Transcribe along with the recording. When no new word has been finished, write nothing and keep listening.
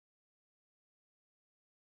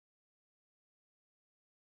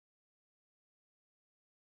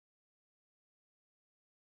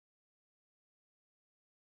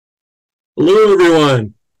Hello,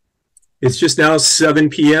 everyone. It's just now 7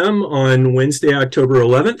 p.m. on Wednesday, October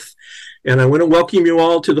 11th, and I want to welcome you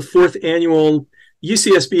all to the 4th annual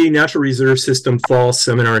UCSB Natural Reserve System Fall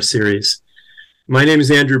Seminar Series. My name is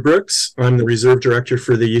Andrew Brooks. I'm the Reserve Director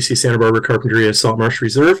for the UC Santa Barbara Carpinteria Salt Marsh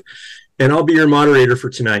Reserve, and I'll be your moderator for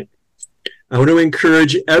tonight. I want to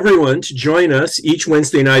encourage everyone to join us each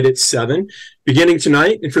Wednesday night at 7, beginning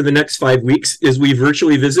tonight and for the next 5 weeks, as we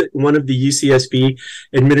virtually visit one of the UCSB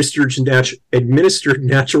administered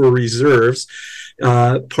natural reserves,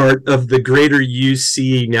 part of the greater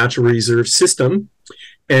UC Natural Reserve System,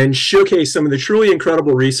 and showcase some of the truly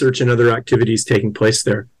incredible research and other activities taking place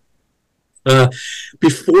there.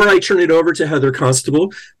 Before I turn it over to Heather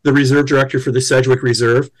Constable, the Reserve Director for the Sedgwick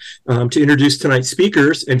Reserve, to introduce tonight's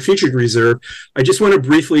speakers and featured reserve, I just want to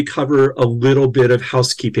briefly cover a little bit of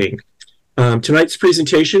housekeeping. Tonight's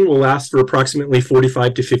presentation will last for approximately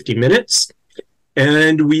 45 to 50 minutes,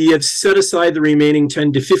 and we have set aside the remaining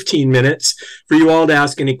 10 to 15 minutes for you all to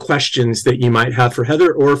ask any questions that you might have for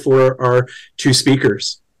Heather or for our two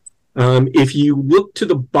speakers. If you look to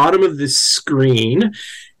the bottom of this screen,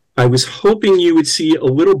 I was hoping you would see a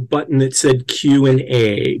little button that said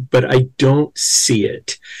Q&A, but I don't see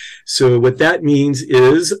it. So what that means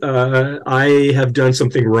is I have done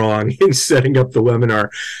something wrong in setting up the webinar.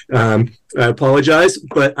 I apologize,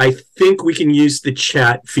 but I think we can use the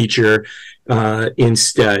chat feature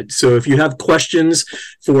instead. So if you have questions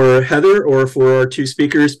for Heather or for our two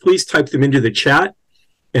speakers, please type them into the chat,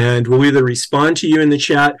 and we'll either respond to you in the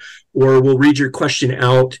chat or we'll read your question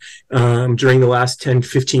out during the last 10,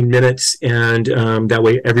 15 minutes, and that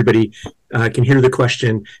way everybody can hear the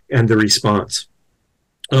question and the response.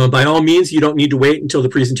 By all means, you don't need to wait until the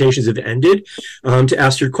presentations have ended to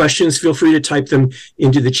ask your questions. Feel free to type them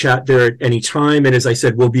into the chat there at any time. And as I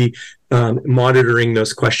said, we'll be monitoring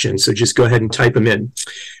those questions. So just go ahead and type them in.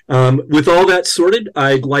 With all that sorted,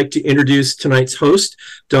 I'd like to introduce tonight's host,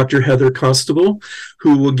 Dr. Heather Constable,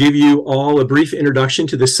 who will give you all a brief introduction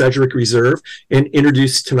to the Sedgwick Reserve and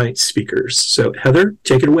introduce tonight's speakers. So Heather,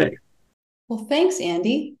 take it away. Well, thanks,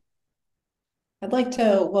 Andy. I'd like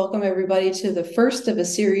to welcome everybody to the first of a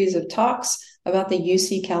series of talks about the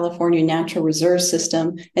UC California Natural Reserve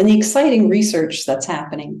System and the exciting research that's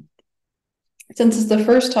happening. Since it's the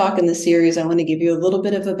first talk in the series, I want to give you a little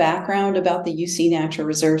bit of a background about the UC Natural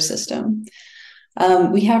Reserve System.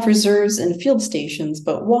 We have reserves and field stations,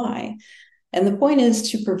 but why? And the point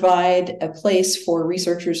is to provide a place for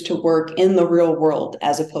researchers to work in the real world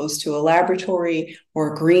as opposed to a laboratory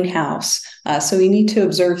or a greenhouse. So we need to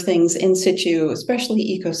observe things in situ,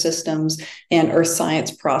 especially ecosystems and earth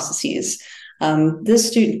science processes. This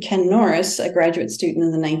student, Ken Norris, a graduate student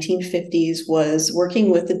in the 1950s, was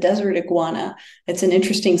working with the desert iguana. It's an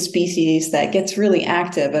interesting species that gets really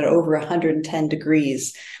active at over 110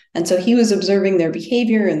 degrees. And so he was observing their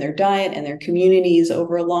behavior and their diet and their communities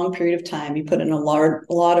over a long period of time. He put in a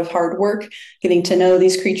lot of hard work getting to know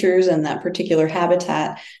these creatures and that particular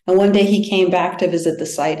habitat. And one day he came back to visit the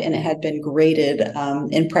site, and it had been graded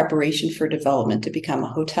in preparation for development to become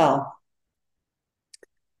a hotel.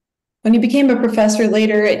 When he became a professor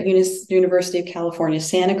later at University of California,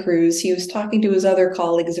 Santa Cruz, he was talking to his other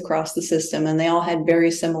colleagues across the system, and they all had very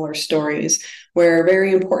similar stories where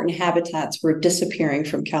very important habitats were disappearing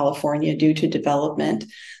from California due to development.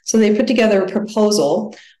 So they put together a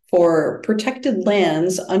proposal for protected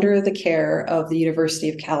lands under the care of the University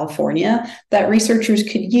of California that researchers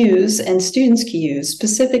could use and students could use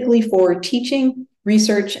specifically for teaching,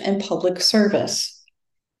 research, and public service.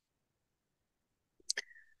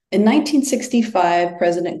 In 1965,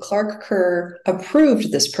 President Clark Kerr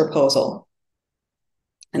approved this proposal.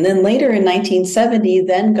 And then later in 1970,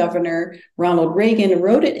 then Governor Ronald Reagan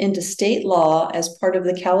wrote it into state law as part of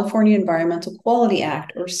the California Environmental Quality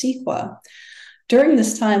Act, or CEQA. During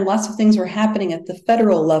this time, lots of things were happening at the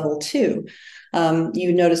federal level too.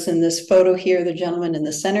 You notice in this photo here, the gentleman in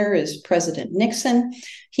the center is President Nixon.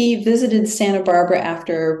 He visited Santa Barbara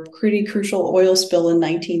after a pretty crucial oil spill in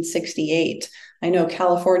 1968. I know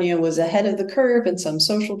California was ahead of the curve in some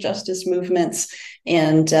social justice movements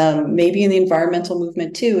and maybe in the environmental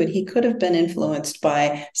movement too. And he could have been influenced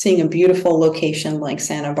by seeing a beautiful location like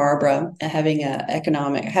Santa Barbara having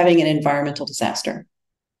an environmental disaster.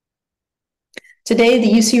 Today,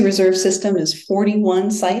 the UC Reserve System is 41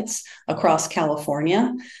 sites across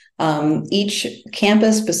California. Each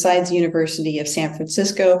campus, besides the University of San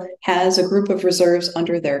Francisco, has a group of reserves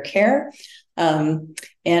under their care.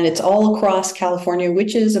 And it's all across California,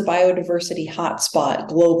 which is a biodiversity hotspot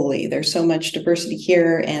globally. There's so much diversity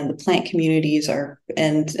here, and the plant communities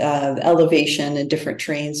the elevation and different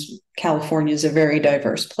terrains. California is a very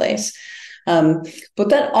diverse place. What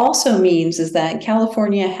that also means is that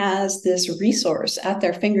California has this resource at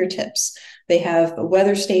their fingertips. They have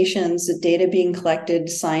weather stations, the data being collected,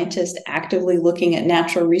 scientists actively looking at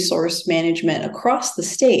natural resource management across the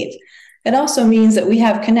state. It also means that we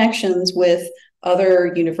have connections with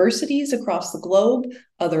other universities across the globe,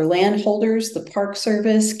 other landholders, the Park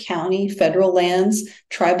Service, county, federal lands,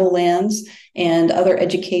 tribal lands, and other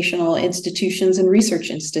educational institutions and research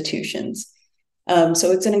institutions.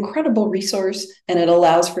 So it's an incredible resource, and it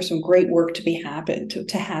allows for some great work to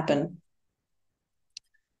happen.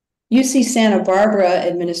 UC Santa Barbara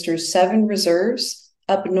administers 7 reserves.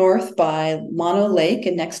 Up north by Mono Lake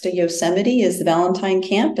and next to Yosemite is the Valentine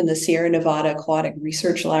Camp and the Sierra Nevada Aquatic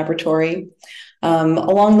Research Laboratory.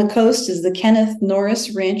 Along the coast is the Kenneth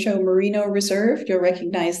Norris Rancho Merino Reserve. You'll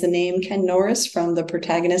recognize the name Ken Norris from the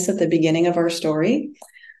protagonist at the beginning of our story.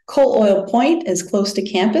 Coal Oil Point is close to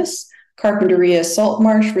campus. Carpinteria Salt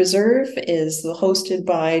Marsh Reserve is hosted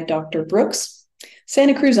by Dr. Brooks.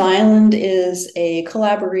 Santa Cruz Island is a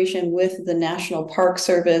collaboration with the National Park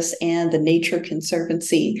Service and the Nature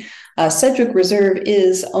Conservancy. Sedgwick Reserve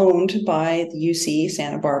is owned by the UC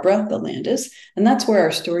Santa Barbara, the land is, and that's where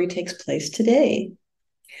our story takes place today.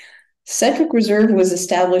 Sedgwick Reserve was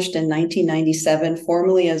established in 1997,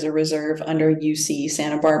 formally as a reserve under UC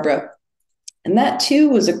Santa Barbara. And that too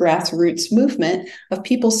was a grassroots movement of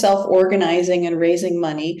people self-organizing and raising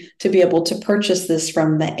money to be able to purchase this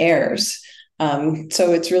from the heirs.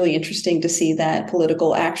 So it's really interesting to see that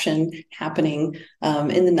political action happening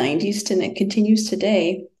in the 90s, and it continues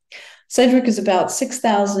today. Sedgwick is about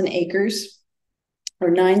 6,000 acres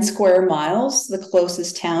or 9 square miles. The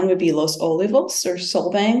closest town would be Los Olivos or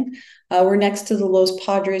Solvang. We're next to the Los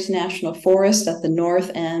Padres National Forest at the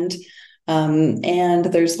north end. And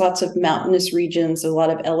there's lots of mountainous regions, a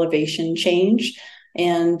lot of elevation change,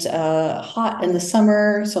 and hot in the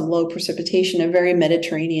summer, some low precipitation, a very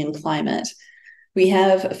Mediterranean climate. We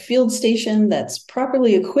have a field station that's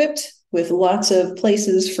properly equipped with lots of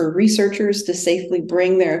places for researchers to safely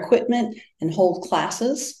bring their equipment and hold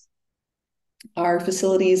classes. Our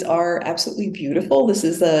facilities are absolutely beautiful. This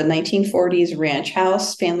is the 1940s ranch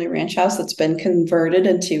house, family ranch house that's been converted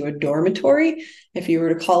into a dormitory, if you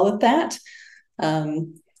were to call it that.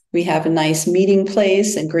 We have a nice meeting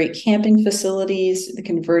place and great camping facilities. They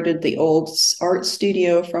converted the old art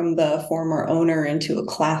studio from the former owner into a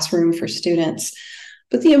classroom for students.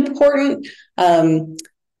 But the important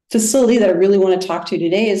facility that I really want to talk to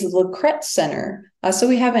today is the Lacrette Center. So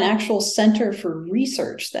we have an actual center for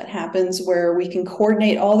research that happens where we can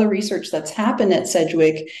coordinate all the research that's happened at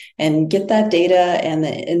Sedgwick and get that data and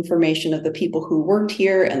the information of the people who worked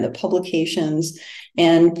here and the publications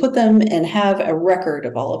and put them and have a record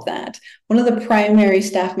of all of that. One of the primary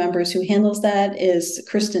staff members who handles that is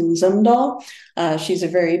Kristen Zumdahl. She's a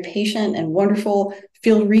very patient and wonderful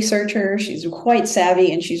field researcher. She's quite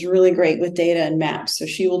savvy and she's really great with data and maps. So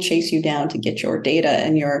she will chase you down to get your data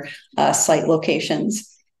and your site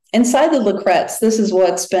locations. Inside the Lacrettes, this is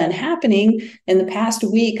what's been happening. In the past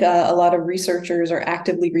week, a lot of researchers are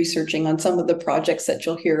actively researching on some of the projects that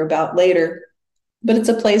you'll hear about later. But it's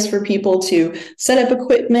a place for people to set up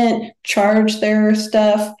equipment, charge their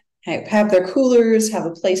stuff, have their coolers, have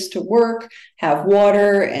a place to work, have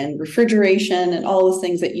water and refrigeration and all the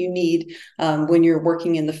things that you need when you're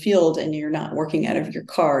working in the field and you're not working out of your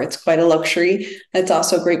car. It's quite a luxury. It's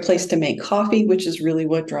also a great place to make coffee, which is really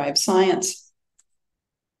what drives science.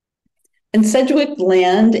 And Sedgwick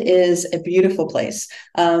land is a beautiful place.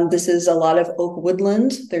 This is a lot of oak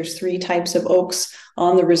woodland. There's 3 types of oaks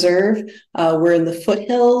on the reserve. We're in the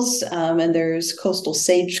foothills, and there's coastal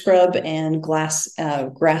sage scrub and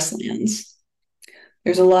grasslands.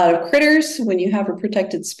 There's a lot of critters. When you have a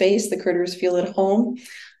protected space, the critters feel at home.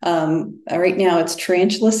 Right now it's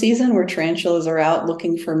tarantula season, where tarantulas are out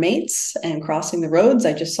looking for mates and crossing the roads.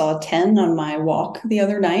 I just saw 10 on my walk the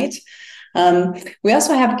other night. We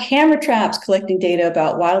also have camera traps collecting data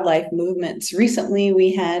about wildlife movements. Recently,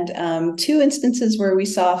 we had 2 instances where we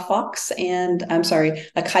saw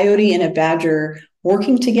a coyote and a badger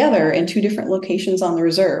working together in 2 different locations on the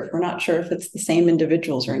reserve. We're not sure if it's the same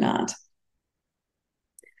individuals or not.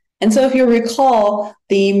 And so if you recall,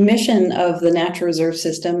 the mission of the Natural Reserve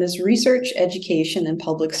System is research, education, and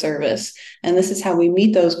public service. And this is how we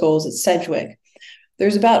meet those goals at Sedgwick.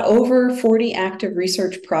 There's about over 40 active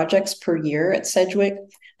research projects per year at Sedgwick.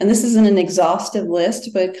 And this isn't an exhaustive list,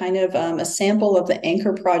 but kind of a sample of the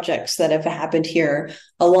anchor projects that have happened here.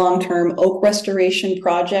 A long-term oak restoration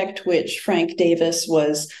project, which Frank Davis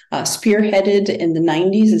was spearheaded in the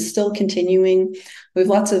 90s, is still continuing. We have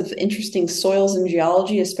lots of interesting soils and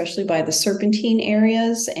geology, especially by the serpentine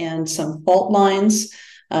areas and some fault lines.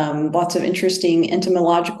 lots of interesting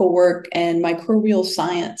entomological work and microbial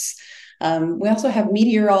science. We also have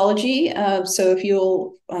meteorology. So if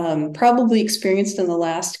you'll probably experienced in the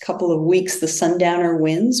last couple of weeks, the sundowner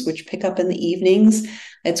winds, which pick up in the evenings.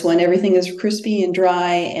 It's when everything is crispy and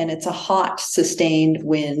dry, and it's a hot, sustained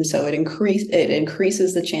wind. So it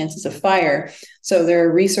increases the chances of fire. So there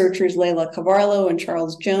are researchers, Leila Cavarlo and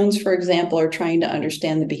Charles Jones, for example, are trying to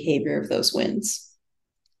understand the behavior of those winds.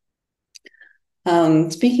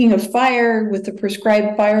 Speaking of fire, with the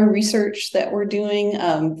prescribed fire research that we're doing,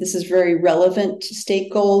 this is very relevant to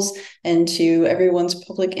state goals and to everyone's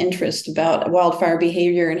public interest about wildfire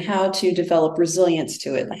behavior and how to develop resilience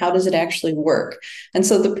to it. How does it actually work? And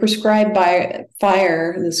so the prescribed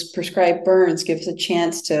fire, this prescribed burns, gives a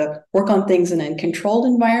chance to work on things in a controlled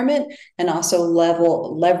environment and also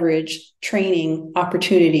leverage training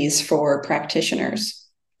opportunities for practitioners.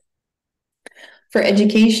 For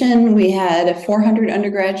education, we had 400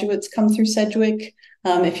 undergraduates come through Sedgwick.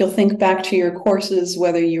 If you'll think back to your courses,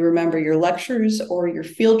 whether you remember your lectures or your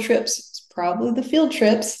field trips, it's probably the field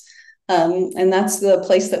trips. And that's the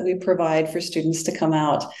place that we provide for students to come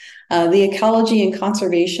out. The Ecology and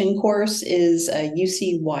Conservation course is a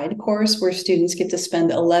UC-wide course where students get to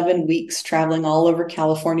spend 11 weeks traveling all over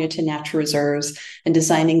California to natural reserves and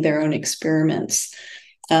designing their own experiments.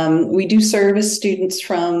 We do service students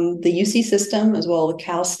from the UC system, as well as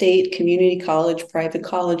Cal State, community college, private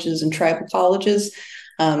colleges, and tribal colleges.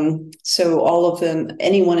 So all of them,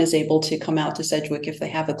 anyone is able to come out to Sedgwick if they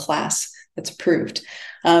have a class that's approved.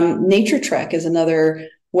 Nature Trek is another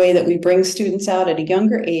way that we bring students out at a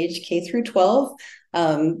younger age, K through 12.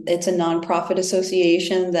 It's a nonprofit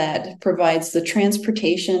association that provides the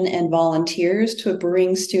transportation and volunteers to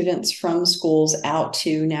bring students from schools out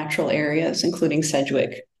to natural areas, including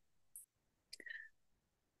Sedgwick.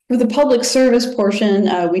 For the public service portion,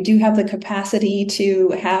 we do have the capacity to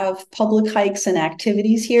have public hikes and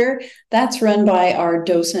activities here. That's run by our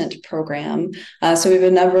docent program. So we have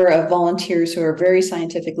a number of volunteers who are very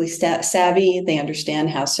scientifically savvy. They understand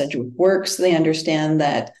how Sedgwick works. They understand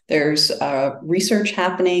that there's research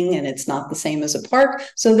happening and it's not the same as a park.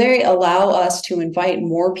 So they allow us to invite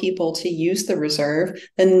more people to use the reserve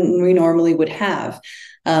than we normally would have.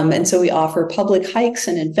 And so we offer public hikes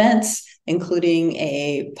and events, including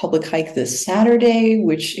a public hike this Saturday,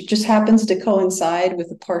 which just happens to coincide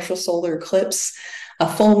with a partial solar eclipse, a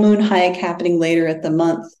full moon hike happening later at the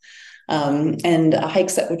month, and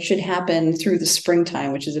hikes that should happen through the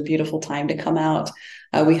springtime, which is a beautiful time to come out.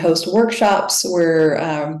 We host workshops.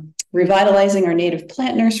 We're revitalizing our native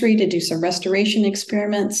plant nursery to do some restoration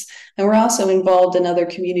experiments. And we're also involved in other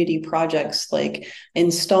community projects like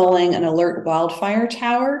installing an alert wildfire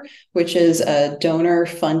tower, which is a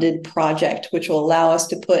donor-funded project, which will allow us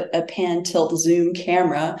to put a pan-tilt zoom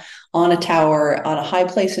camera on a tower on a high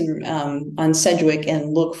place on Sedgwick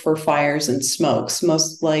and look for fires and smokes,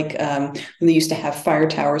 most like when they used to have fire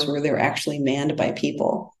towers where they were actually manned by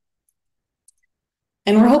people.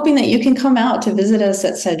 And we're hoping that you can come out to visit us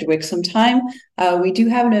at Sedgwick sometime. We do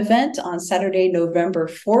have an event on Saturday, November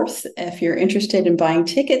 4th. If you're interested in buying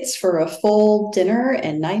tickets for a full dinner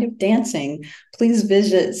and night of dancing, please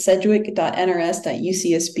visit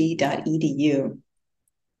sedgwick.nrs.ucsb.edu.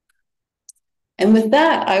 And with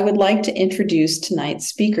that, I would like to introduce tonight's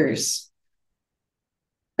speakers.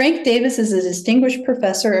 Frank Davis is a distinguished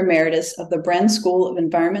professor emeritus of the Brande School of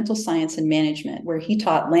Environmental Science and Management, where he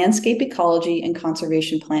taught landscape ecology and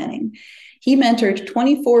conservation planning. He mentored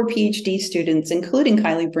 24 PhD students, including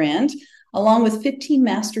Kaili Brande, along with 15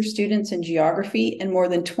 master's students in geography and more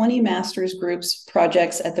than 20 master's groups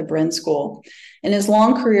projects at the Brande School. In his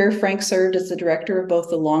long career, Frank served as the director of both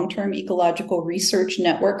the Long-Term Ecological Research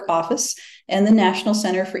Network Office and the National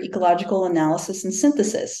Center for Ecological Analysis and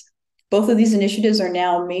Synthesis. Both of these initiatives are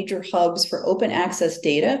now major hubs for open access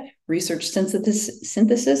data, research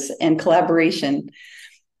synthesis, and collaboration.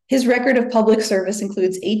 His record of public service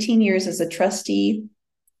includes 18 years as a trustee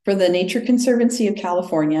for the Nature Conservancy of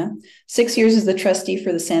California, 6 years as the trustee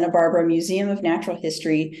for the Santa Barbara Museum of Natural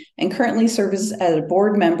History, and currently serves as a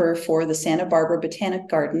board member for the Santa Barbara Botanic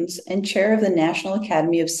Gardens and chair of the National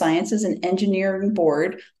Academy of Sciences and Engineering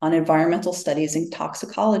Board on Environmental Studies and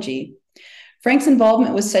Toxicology. Frank's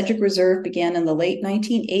involvement with Sedgwick Reserve began in the late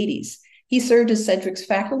 1980s. He served as Sedgwick's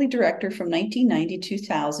faculty director from 1990 to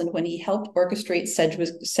 2000 when he helped orchestrate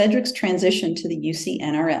Sedgwick's transition to the UC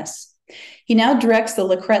NRS. He now directs the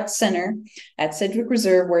Lacrette Center at Sedgwick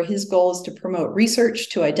Reserve, where his goal is to promote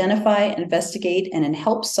research to identify, investigate, and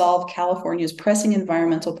help solve California's pressing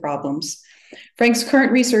environmental problems. Frank's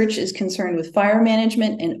current research is concerned with fire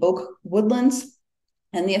management in oak woodlands,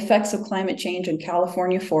 and the effects of climate change in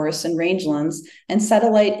California forests and rangelands, and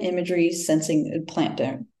satellite imagery sensing plant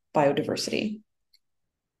biodiversity.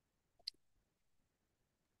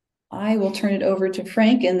 I will turn it over to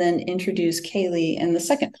Frank and then introduce Kaili in the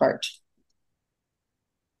second part.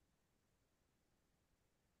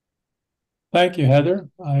 Thank you, Heather.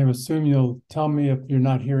 I assume you'll tell me if you're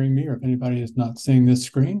not hearing me or if anybody is not seeing this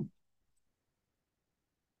screen.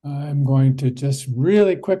 I'm going to just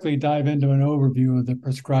really quickly dive into an overview of the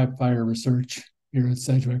prescribed fire research here at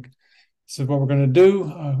Sedgwick. So what we're going to do,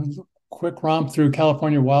 a quick romp through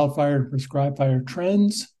California wildfire and prescribed fire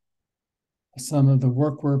trends, some of the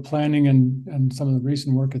work we're planning and some of the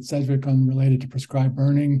recent work at Sedgwick on related to prescribed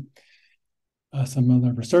burning, some of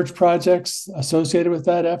the research projects associated with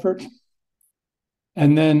that effort,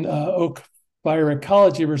 and then oak fire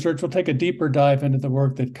ecology research. We'll take a deeper dive into the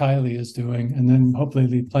work that Kaili is doing, and then hopefully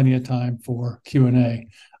leave plenty of time for Q&A.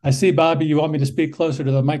 I see, Bobby, you want me to speak closer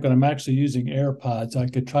to the mic, but I'm actually using AirPods. I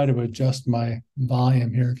could try to adjust my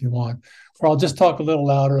volume here if you want, or I'll just talk a little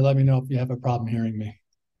louder. Let me know if you have a problem hearing me.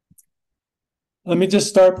 Let me just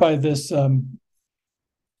start by this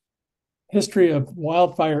history of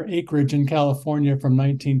wildfire acreage in California from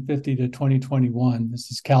 1950 to 2021. This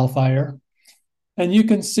is CAL FIRE. And you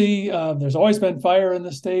can see there's always been fire in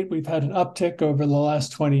the state. We've had an uptick over the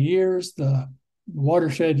last 20 years. The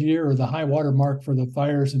watershed year, or the high water mark for the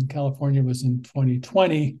fires in California, was in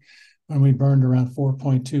 2020, when we burned around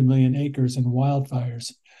 4.2 million acres in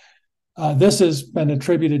wildfires. This has been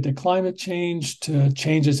attributed to climate change, to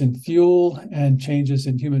changes in fuel, and changes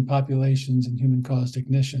in human populations and human-caused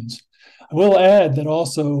ignitions. I will add that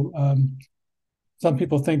also some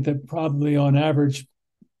people think that probably on average,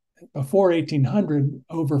 before 1800,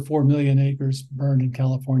 over 4 million acres burned in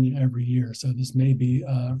California every year. So this may be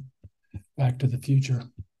back to the future.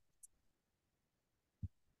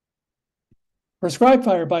 Prescribed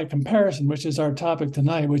fire, by comparison, which is our topic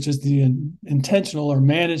tonight, which is the intentional or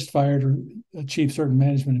managed fire to achieve certain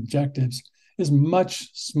management objectives, is much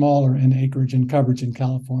smaller in acreage and coverage in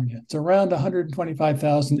California. It's around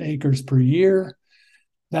 125,000 acres per year.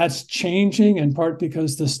 That's changing in part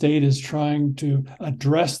because the state is trying to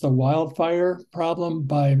address the wildfire problem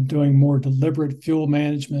by doing more deliberate fuel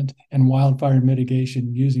management and wildfire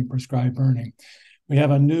mitigation using prescribed burning. We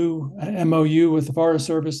have a new MOU with the Forest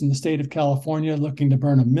Service in the state of California looking to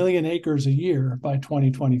burn 1 million acres a year by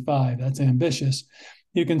 2025. That's ambitious.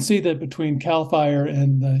 You can see that between CAL FIRE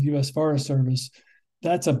and the U.S. Forest Service,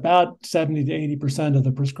 that's about 70 to 80% of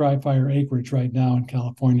the prescribed fire acreage right now in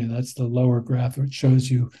California. That's the lower graph, which shows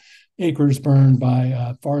you acres burned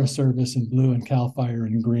by Forest Service in blue and CAL FIRE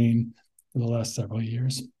in green for the last several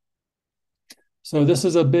years. So this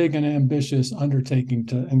is a big and ambitious undertaking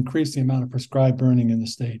to increase the amount of prescribed burning in the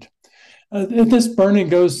state. This burning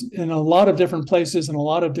goes in a lot of different places and a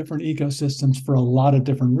lot of different ecosystems for a lot of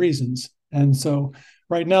different reasons. And so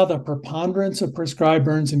right now, the preponderance of prescribed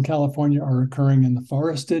burns in California are occurring in the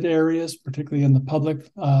forested areas, particularly in the public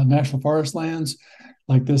national forest lands.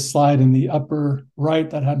 Like this slide in the upper right,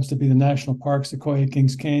 that happens to be the national park, Sequoia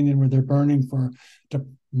Kings Canyon, where they're burning to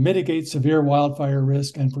mitigate severe wildfire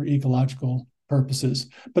risk and for ecological purposes.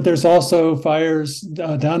 But there's also fires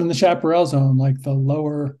down in the chaparral zone, like the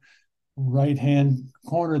lower right-hand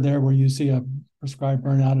corner there, where you see a prescribed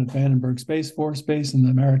burn out at Vandenberg Space Force Base in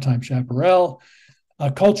the Maritime Chaparral.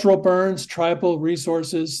 Cultural burns, tribal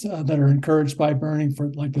resources that are encouraged by burning,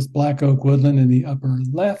 for like this black oak woodland in the upper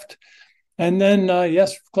left. And then,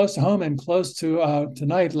 yes, close to home and close to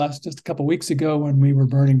tonight, just a couple of weeks ago, when we were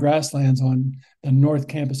burning grasslands on the North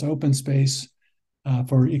Campus open space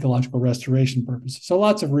for ecological restoration purposes. So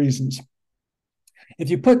lots of reasons. If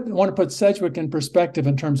you want to put Sedgwick in perspective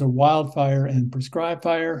in terms of wildfire and prescribed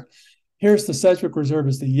fire, here's the Sedgwick Reserve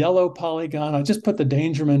as the yellow polygon. I just put the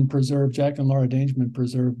Dangerman Preserve, Jack and Laura Dangerman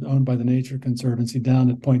Preserve, owned by the Nature Conservancy down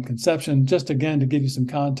at Point Conception. Just again, to give you some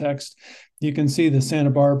context, you can see the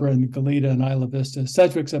Santa Barbara and Goleta and Isla Vista.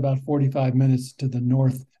 Sedgwick's about 45 minutes to the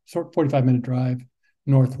north, 45-minute drive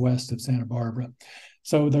northwest of Santa Barbara.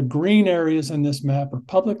 So the green areas in this map are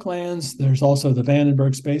public lands. There's also the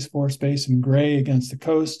Vandenberg Space Force Base in gray against the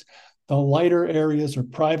coast. The lighter areas are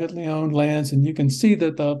privately owned lands, and you can see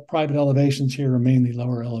that the private elevations here are mainly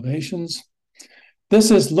lower elevations. This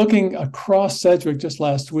is looking across Sedgwick just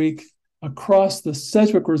last week, across the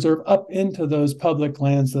Sedgwick Reserve up into those public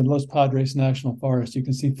lands, the Los Padres National Forest. You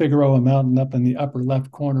can see Figueroa Mountain up in the upper left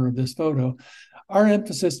corner of this photo. Our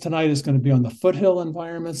emphasis tonight is going to be on the foothill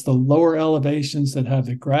environments, the lower elevations that have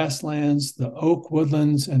the grasslands, the oak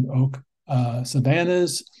woodlands and oak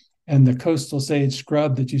savannas, and the coastal sage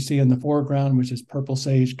scrub that you see in the foreground, which is purple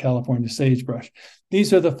sage, California sagebrush.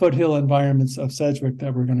 These are the foothill environments of Sedgwick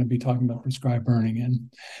that we're going to be talking about prescribed burning in.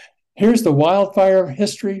 Here's the wildfire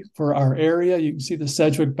history for our area. You can see the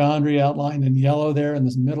Sedgwick boundary outlined in yellow there in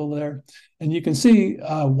this middle there. And you can see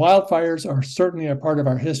wildfires are certainly a part of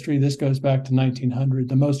our history. This goes back to 1900.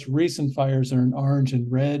 The most recent fires are in orange and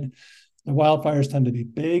red. The wildfires tend to be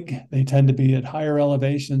big. They tend to be at higher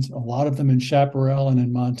elevations, a lot of them in chaparral and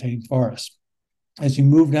in montane forests. As you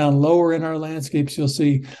move down lower in our landscapes, you'll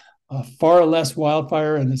see far less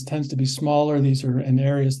wildfire, and this tends to be smaller. These are in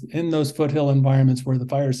areas in those foothill environments where the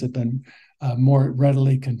fires have been more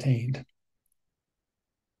readily contained.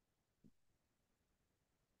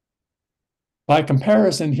 By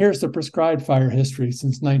comparison, here's the prescribed fire history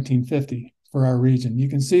since 1950 for our region. You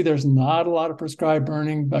can see there's not a lot of prescribed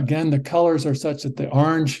burning. Again, the colors are such that the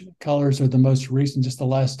orange colors are the most recent, just the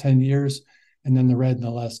last 10 years, and then the red in the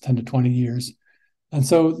last 10 to 20 years. And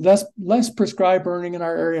so that's less prescribed burning in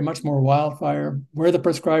our area, much more wildfire. Where the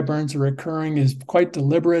prescribed burns are occurring is quite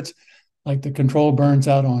deliberate, like the controlled burns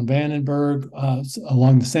out on Vandenberg,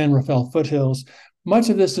 along the San Rafael foothills. Much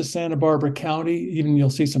of this is Santa Barbara County. Even you'll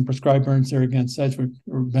see some prescribed burns there against Sedgwick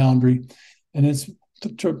boundary. And it's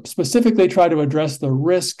to specifically try to address the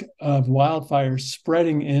risk of wildfires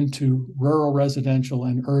spreading into rural, residential,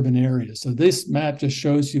 and urban areas. So this map just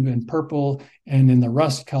shows you in purple and in the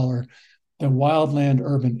rust color the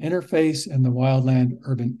wildland-urban interface and the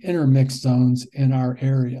wildland-urban intermix zones in our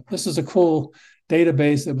area. This is a cool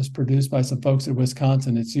database that was produced by some folks at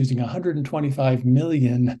Wisconsin. It's using 125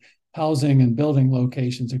 million housing and building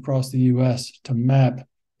locations across the U.S. to map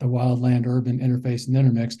the wildland-urban interface and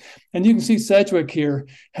intermix. And you can see Sedgwick here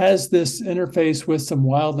has this interface with some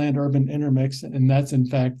wildland-urban intermix, and that's in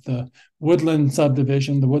fact the Woodland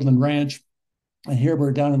subdivision, the Woodland Ranch. And here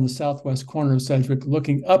we're down in the southwest corner of Sedgwick,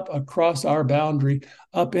 looking up across our boundary,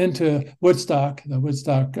 up into Woodstock, the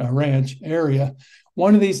Woodstock Ranch area,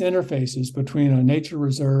 one of these interfaces between a nature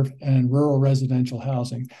reserve and rural residential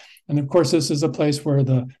housing. And of course, this is a place where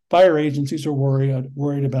the fire agencies are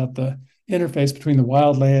worried about the interface between the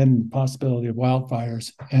wildland and possibility of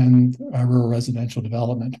wildfires and rural residential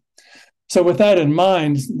development. So with that in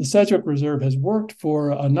mind, the Sedgwick Reserve has worked for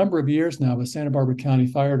a number of years now with Santa Barbara County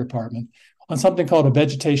Fire Department on something called a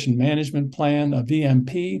vegetation management plan, a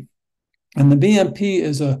VMP. And the VMP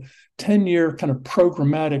is a 10-year kind of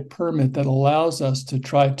programmatic permit that allows us to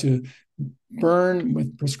try to burn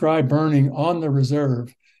with prescribed burning on the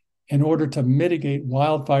reserve in order to mitigate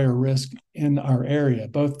wildfire risk in our area,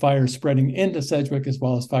 both fires spreading into Sedgwick as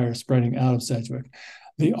well as fires spreading out of Sedgwick.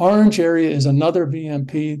 The orange area is another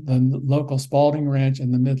VMP, the local Spalding Ranch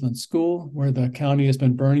and the Midland School, where the county has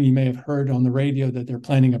been burning. You may have heard on the radio that they're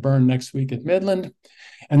planning a burn next week at Midland.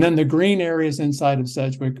 And then the green areas inside of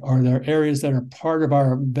Sedgwick are the areas that are part of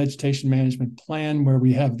our vegetation management plan, where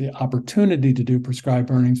we have the opportunity to do prescribed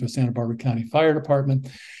burnings with Santa Barbara County Fire Department.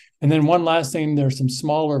 And then one last thing, there's some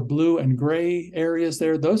smaller blue and gray areas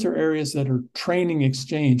there. Those are areas that are training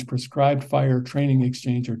exchange, prescribed fire training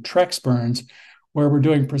exchange, or TREX burns, where we're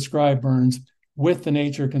doing prescribed burns with the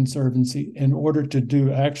Nature Conservancy in order to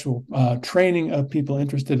do actual training of people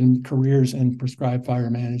interested in careers in prescribed fire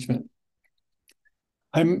management.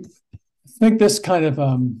 I think this kind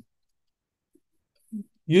of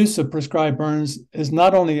use of prescribed burns is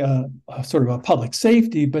not only a sort of a public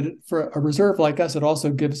safety, but for a reserve like us, it also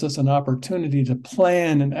gives us an opportunity to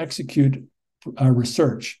plan and execute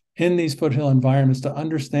research in these foothill environments to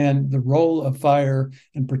understand the role of fire,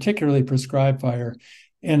 and particularly prescribed fire,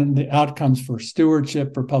 and the outcomes for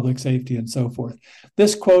stewardship, for public safety, and so forth.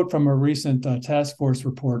 This quote from a recent task force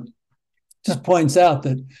report just points out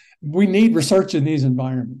that we need research in these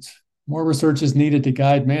environments. More research is needed to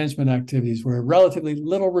guide management activities where relatively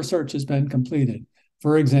little research has been completed.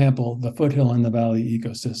 For example, the foothill and the valley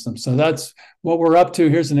ecosystem. So that's what we're up to.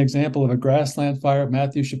 Here's an example of a grassland fire,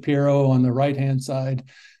 Matthew Shapiro on the right-hand side,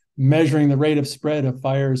 measuring the rate of spread of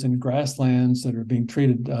fires in grasslands that are being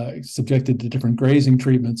treated, subjected to different grazing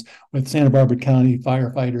treatments, with Santa Barbara County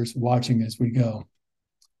firefighters watching as we go.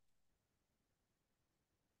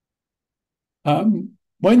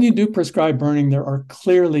 When you do prescribed burning, there are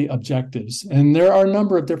clearly objectives, and there are a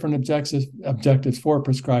number of different objectives for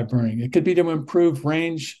prescribed burning. It could be to improve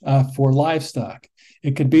range for livestock.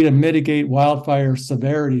 It could be to mitigate wildfire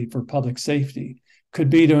severity for public safety. Could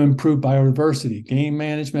be to improve biodiversity, game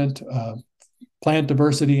management, plant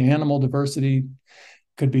diversity, animal diversity.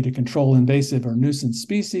 Could be to control invasive or nuisance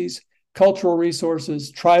species. cultural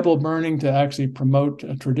resources, tribal burning to actually promote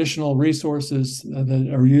traditional resources that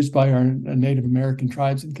are used by our Native American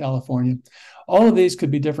tribes in California. All of these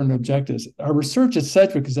could be different objectives. Our research at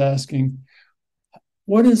Sedgwick is asking,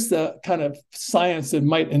 what is the kind of science that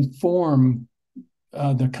might inform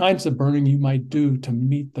the kinds of burning you might do to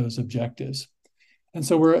meet those objectives? And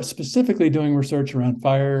so we're specifically doing research around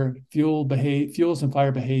fire, fuels and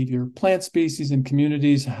fire behavior, plant species and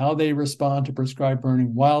communities, how they respond to prescribed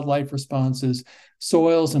burning, wildlife responses,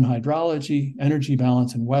 soils and hydrology, energy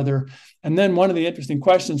balance and weather. And then one of the interesting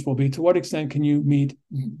questions will be, to what extent can you meet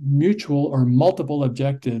mutual or multiple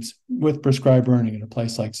objectives with prescribed burning in a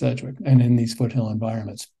place like Sedgwick and in these foothill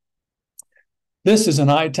environments? This is an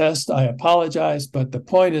eye test. I apologize, but the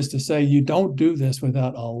point is to say you don't do this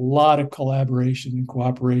without a lot of collaboration and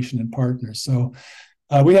cooperation and partners. So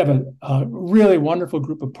we have a really wonderful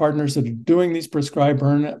group of partners that are doing these prescribed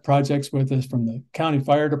burn projects with us, from the county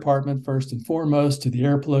fire department, first and foremost, to the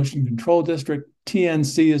Air Pollution Control District.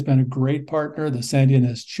 TNC has been a great partner, the Sandy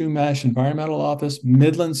Inez Chumash Environmental Office,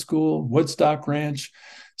 Midland School, Woodstock Ranch,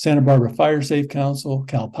 Santa Barbara Fire Safe Council,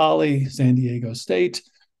 Cal Poly, San Diego State.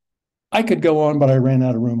 I could go on, but I ran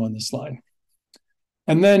out of room on this slide.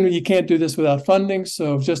 And then you can't do this without funding.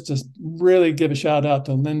 So just to really give a shout out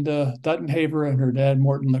to Linda Duttenhaver and her dad,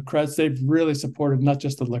 Morton Lacretz. They've really supported not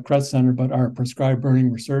just the Lacretz Center, but our prescribed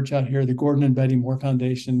burning research out here. The Gordon and Betty Moore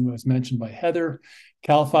Foundation was mentioned by Heather,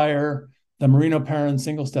 CAL FIRE, the Marino Parent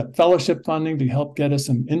Single Step Fellowship funding to help get us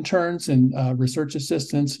some interns and research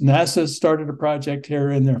assistants. NASA started a project here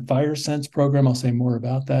in their Fire Sense program. I'll say more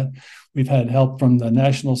about that. We've had help from the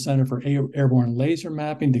National Center for Airborne Laser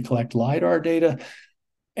Mapping to collect LIDAR data.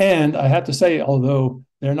 And I have to say, although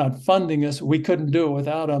they're not funding us, we couldn't do it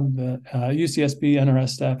without them. The UCSB NRS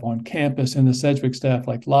staff on campus and the Sedgwick staff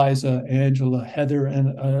like Liza, Angela, Heather,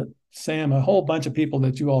 and Sam, a whole bunch of people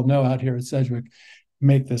that you all know out here at Sedgwick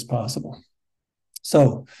make this possible.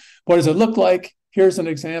 So what does it look like? Here's an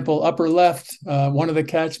example. Upper left, one of the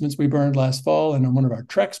catchments we burned last fall and one of our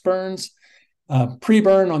Trex burns.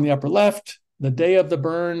 Pre-burn on the upper left, the day of the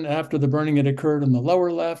burn, after the burning had occurred on the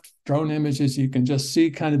lower left. Drone images, you can just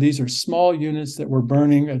see kind of these are small units that were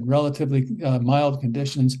burning at relatively mild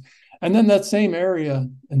conditions. And then that same area,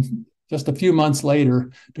 and just a few months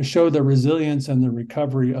later, to show the resilience and the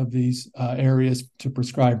recovery of these areas to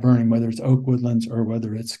prescribe burning, whether it's oak woodlands or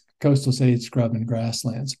whether it's coastal sage, scrub, and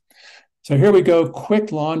grasslands. So here we go,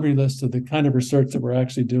 quick laundry list of the kind of research that we're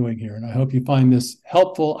actually doing here. And I hope you find this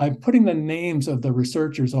helpful. I'm putting the names of the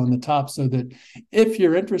researchers on the top so that if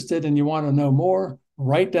you're interested and you want to know more,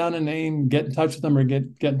 write down a name, get in touch with them, or get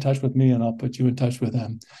in touch with me and I'll put you in touch with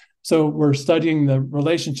them. So we're studying the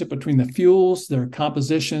relationship between the fuels, their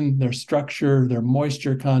composition, their structure, their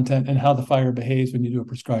moisture content, and how the fire behaves when you do a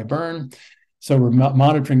prescribed burn. So we're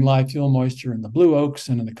monitoring live fuel moisture in the blue oaks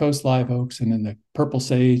and in the coast live oaks and in the purple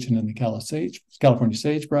sage and in the California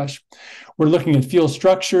sagebrush. We're looking at fuel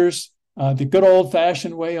structures, the good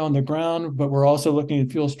old-fashioned way on the ground, but we're also looking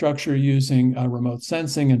at fuel structure using remote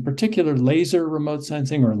sensing, in particular laser remote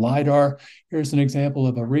sensing or LIDAR. Here's an example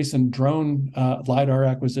of a recent drone LIDAR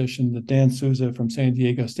acquisition that Dan Souza from San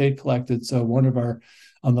Diego State collected. So one of our,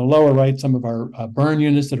 on the lower right, some of our burn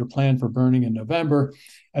units that are planned for burning in November.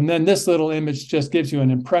 And then this little image just gives you an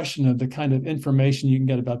impression of the kind of information you can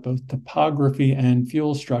get about both topography and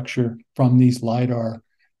fuel structure from these LIDAR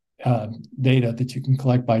data that you can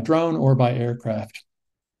collect by drone or by aircraft.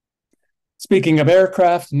 Speaking of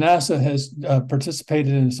aircraft, NASA has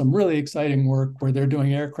participated in some really exciting work where they're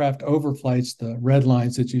doing aircraft overflights, the red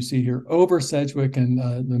lines that you see here, over Sedgwick and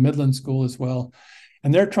the Midland School as well.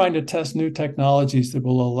 And they're trying to test new technologies that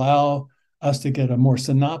will allow us to get a more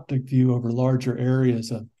synoptic view over larger areas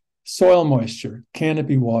of soil moisture,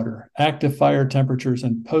 canopy water, active fire temperatures,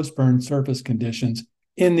 and post-burn surface conditions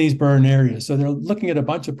in these burn areas. So they're looking at a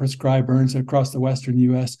bunch of prescribed burns across the western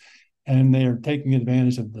U.S., and they are taking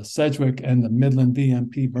advantage of the Sedgwick and the Midland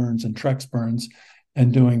VMP burns and Trex burns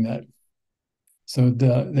and doing that. So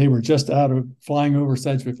they were just out of flying over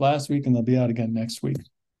Sedgwick last week, and they'll be out again next week.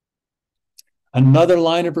 Another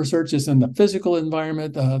line of research is in the physical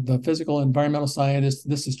environment, the physical environmental scientists.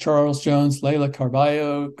 This is Charles Jones, Leila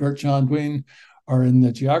Carballo, Gert John Duin are in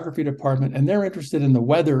the geography department, and they're interested in the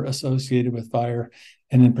weather associated with fire,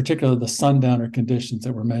 and in particular, the sundowner conditions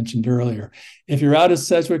that were mentioned earlier. If you're out at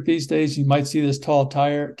Sedgwick these days, you might see this tall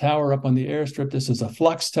tower up on the airstrip. This is a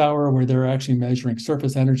flux tower where they're actually measuring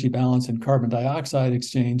surface energy balance and carbon dioxide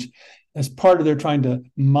exchange as part of their trying to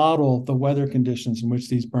model the weather conditions in which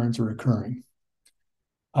these burns are occurring.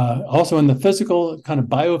 Also in the physical, kind of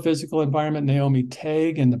biophysical environment, Naomi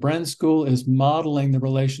Tague and the Bren School is modeling the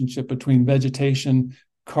relationship between vegetation,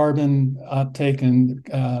 carbon uptake and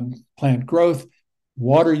plant growth,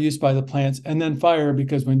 water use by the plants, and then fire,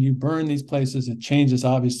 because when you burn these places, it changes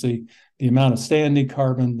obviously the amount of standing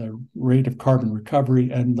carbon, the rate of carbon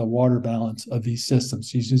recovery, and the water balance of these systems.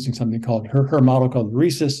 She's using something called her model called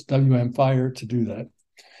RESIS WM Fire to do that.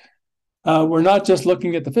 We're not just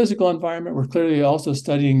looking at the physical environment, we're clearly also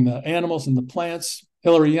studying the animals and the plants.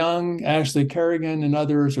 Hillary Young, Ashley Kerrigan, and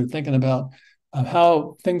others are thinking about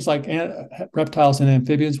how things like reptiles and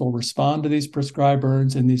amphibians will respond to these prescribed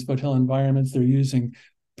burns in these foothill environments. They're using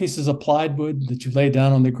pieces of plywood that you lay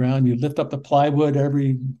down on the ground. You lift up the plywood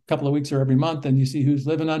every couple of weeks or every month, and you see who's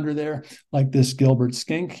living under there, like this Gilbert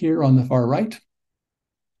skink here on the far right.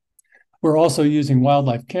 We're also using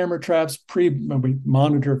wildlife camera traps. We've been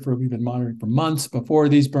monitoring for months before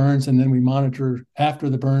these burns, and then we monitor after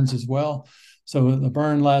the burns as well. So the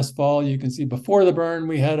burn last fall, you can see before the burn,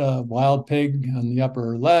 we had a wild pig on the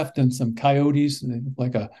upper left and some coyotes,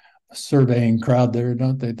 like a surveying crowd there,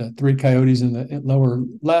 don't they? The 3 coyotes in the lower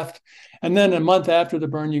left. And then a month after the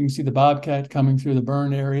burn, you can see the bobcat coming through the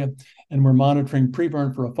burn area. And we're monitoring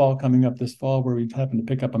pre-burn for a fall coming up this fall, where we've happened to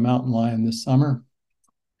pick up a mountain lion this summer.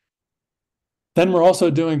 Then we're also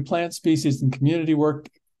doing plant species and community work,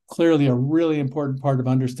 clearly a really important part of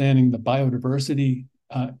understanding the biodiversity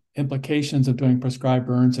implications of doing prescribed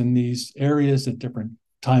burns in these areas at different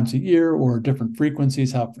times a year or different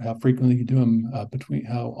frequencies, how frequently you do them,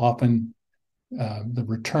 how often, the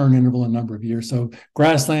return interval and number of years. So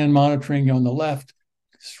grassland monitoring on the left,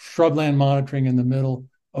 shrubland monitoring in the middle,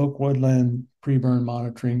 oak woodland pre-burn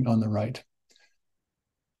monitoring on the right.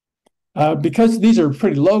 Because these are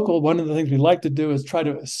pretty local, one of the things we like to do is try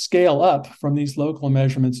to scale up from these local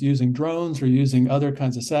measurements using drones or using other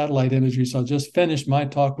kinds of satellite imagery. So I'll just finish my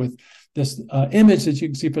talk with this image that you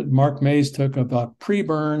can see that Mark Mays took of a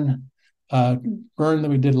pre-burn burn that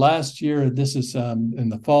we did last year. This is in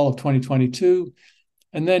the fall of 2022.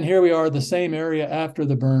 And then here we are, the same area after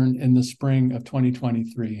the burn in the spring of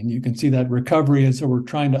 2023. And you can see that recovery. And so we're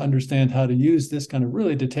trying to understand how to use this kind of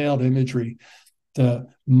really detailed imagery to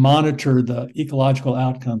monitor the ecological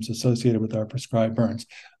outcomes associated with our prescribed burns.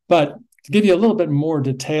 But to give you a little bit more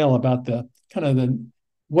detail about the kind of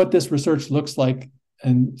what this research looks like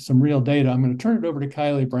and some real data, I'm going to turn it over to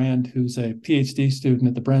Kaili Brande, who's a PhD student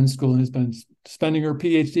at the Bren School and has been spending her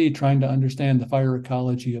PhD trying to understand the fire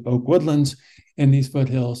ecology of oak woodlands in these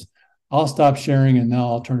foothills. I'll stop sharing and now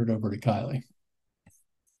I'll turn it over to Kaili.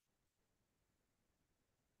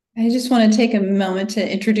 I just want to take a moment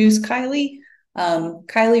to introduce Kaili.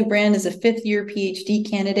 Kaili Brande is a 5th-year PhD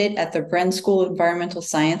candidate at the Bren School of Environmental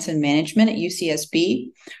Science and Management at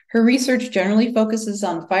UCSB. Her research generally focuses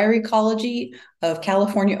on fire ecology of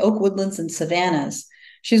California oak woodlands and savannas.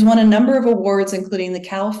 She's won a number of awards, including the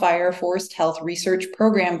Cal Fire Forest Health Research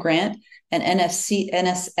Program Grant, an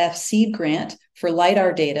NSF Seed Grant for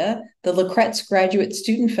LIDAR data, the Lacretz Graduate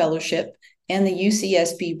Student Fellowship, and the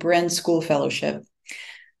UCSB Bren School Fellowship.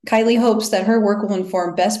 Kaili hopes that her work will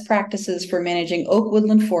inform best practices for managing oak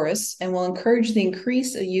woodland forests and will encourage the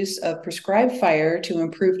increased use of prescribed fire to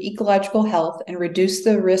improve ecological health and reduce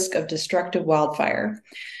the risk of destructive wildfire.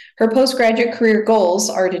 Her postgraduate career goals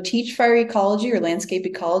are to teach fire ecology or landscape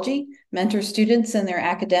ecology, mentor students in their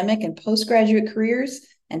academic and postgraduate careers,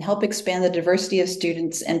 and help expand the diversity of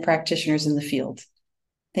students and practitioners in the field.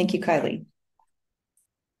 Thank you, Kaili.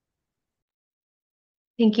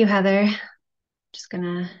 Thank you, Heather. Just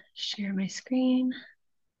gonna share my screen.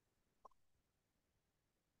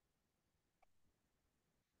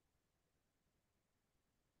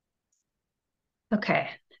 Okay, I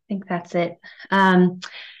think that's it.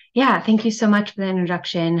 Yeah, thank you so much for the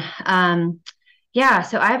introduction. Yeah,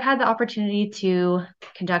 so I've had the opportunity to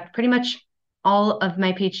conduct pretty much all of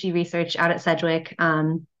my PhD research out at Sedgwick.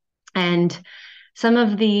 And some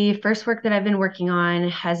of the first work that I've been working on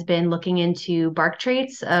has been looking into bark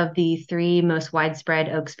traits of the 3 most widespread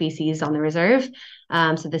oak species on the reserve.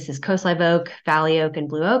 So this is coast live oak, valley oak, and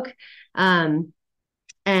blue oak,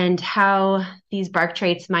 and how these bark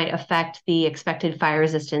traits might affect the expected fire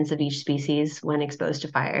resistance of each species when exposed to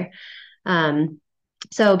fire.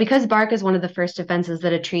 So because bark is one of the first defenses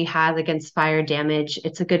that a tree has against fire damage,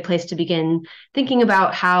 it's a good place to begin thinking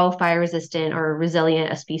about how fire resistant or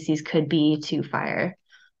resilient a species could be to fire.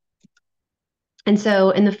 And so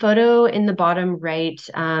in the photo in the bottom right,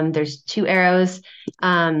 there's 2 arrows,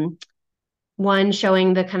 one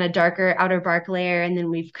showing the kind of darker outer bark layer, and then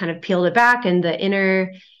we've kind of peeled it back, and the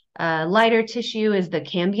inner lighter tissue is the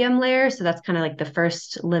cambium layer. So that's kind of like the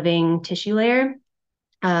first living tissue layer.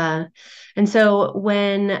 And so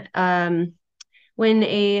with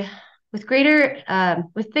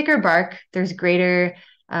thicker bark, there's greater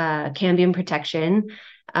cambium protection.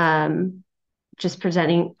 just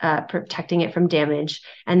protecting it from damage.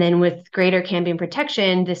 And then with greater cambium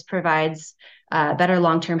protection, this provides better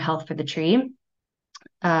long-term health for the tree.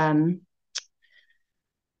 And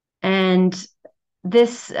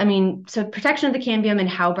this, so protection of the cambium and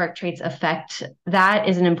how bark traits affect that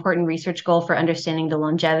is an important research goal for understanding the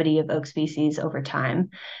longevity of oak species over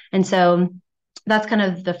time. And so that's kind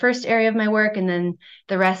of the first area of my work. And then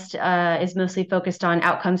the rest is mostly focused on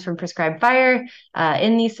outcomes from prescribed fire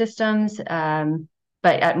in these systems, but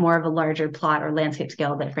at more of a larger plot or landscape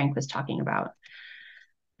scale that Frank was talking about.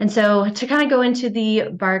 And so to kind of go into the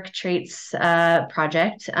bark traits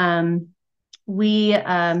project, we,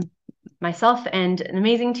 myself and an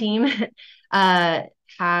amazing team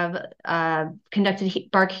have conducted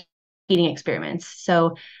bark heating experiments.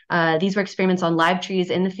 So these were experiments on live trees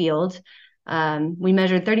in the field. We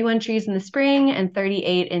measured 31 trees in the spring and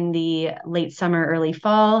 38 in the late summer, early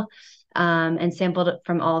fall, and sampled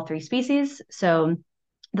from all 3 species. So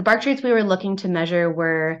the bark traits we were looking to measure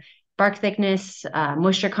were bark thickness,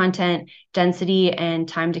 moisture content, density, and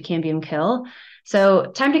time to cambium kill. So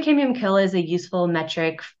time to cambium kill is a useful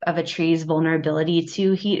metric of a tree's vulnerability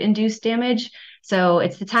to heat-induced damage. So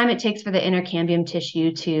it's the time it takes for the inner cambium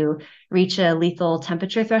tissue to reach a lethal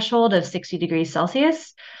temperature threshold of 60 degrees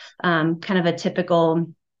Celsius, kind of a typical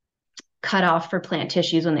cutoff for plant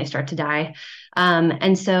tissues when they start to die.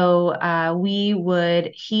 And so we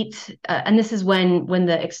would heat, and this is when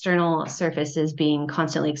the external surface is being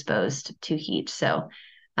constantly exposed to heat. So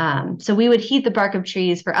we would heat the bark of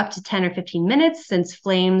trees for up to 10 or 15 minutes, since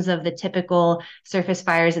flames of the typical surface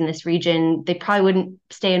fires in this region, they probably wouldn't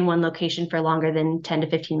stay in one location for longer than 10 to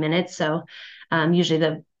 15 minutes. So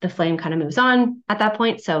usually the flame kind of moves on at that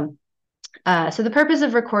point. So the purpose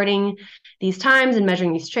of recording these times and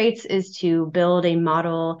measuring these traits is to build a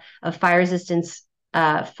model of fire resistance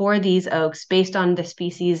for these oaks based on the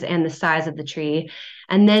species and the size of the tree,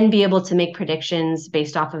 and then be able to make predictions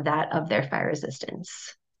based off of that of their fire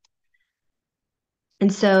resistance.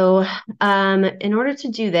 And so in order to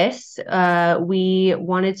do this, we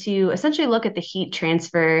wanted to essentially look at the heat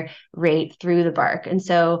transfer rate through the bark. And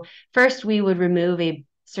so first we would remove a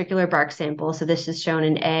circular bark sample. So this is shown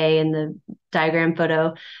in A in the diagram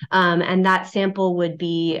photo. And that sample would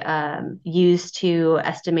be used to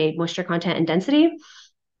estimate moisture content and density.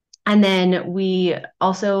 And then we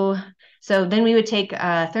also, then we would take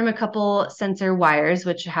thermocouple sensor wires,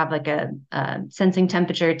 which have like a sensing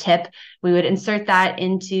temperature tip. We would insert that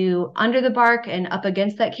into under the bark and up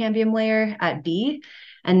against that cambium layer at B.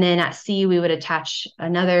 And then at C, we would attach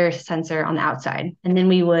another sensor on the outside. And then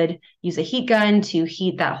we would use a heat gun to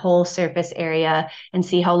heat that whole surface area and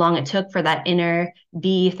see how long it took for that inner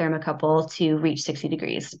B thermocouple to reach 60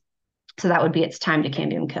 degrees. So that would be its time to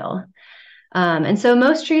cambium kill. And so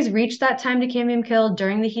most trees reach that time to cambium kill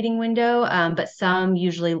during the heating window, but some,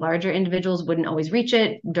 usually larger individuals, wouldn't always reach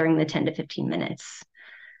it during the 10 to 15 minutes.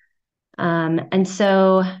 And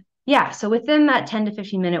so within that 10 to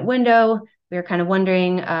 15 minute window, we were kind of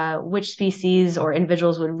wondering which species or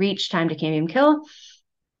individuals would reach time to cambium kill.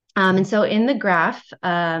 And so in the graph,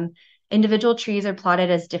 individual trees are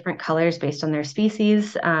plotted as different colors based on their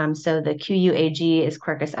species. So the QUAG is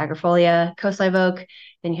Quercus agrifolia, coast live oak.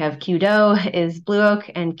 Then you have QDO is blue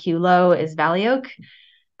oak, and QLow is valley oak.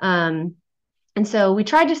 And so we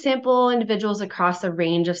tried to sample individuals across a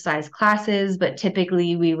range of size classes, but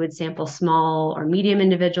typically we would sample small or medium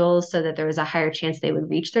individuals so that there was a higher chance they would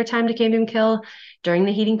reach their time to cambium kill during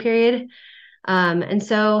the heating period. And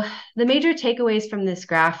so the major takeaways from this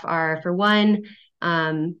graph are, for one,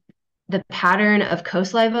 the pattern of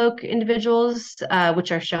coast live oak individuals,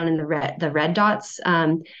 which are shown in the red dots.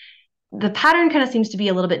 The pattern kind of seems to be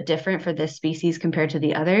a little bit different for this species compared to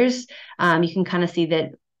the others. You can kind of see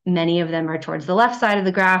that many of them are towards the left side of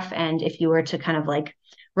the graph. And if you were to kind of like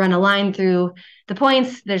run a line through the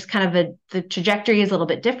points, there's kind of the trajectory is a little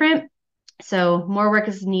bit different. So more work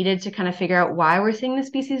is needed to kind of figure out why we're seeing the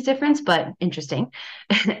species difference, but interesting.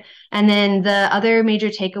 And then the other major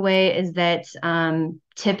takeaway is that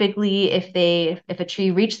typically if a tree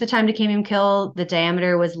reached the time to cambium kill, the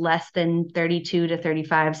diameter was less than 32 to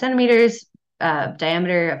 35 centimeters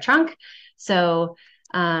diameter of trunk. So,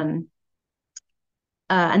 and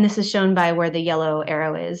this is shown by where the yellow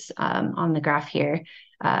arrow is on the graph here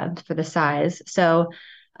for the size. So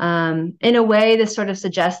in a way, this sort of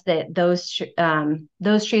suggests that those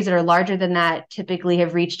trees that are larger than that typically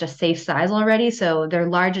have reached a safe size already. So they're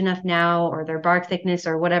large enough now, or their bark thickness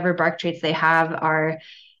or whatever bark traits they have are,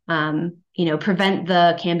 prevent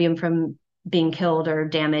the cambium from being killed or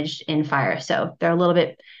damaged in fire. So they're a little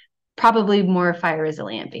bit probably more fire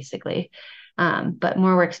resilient, basically. But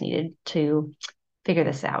more work's needed to figure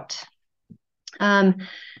this out.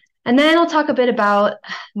 And then I'll talk a bit about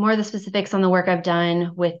more of the specifics on the work I've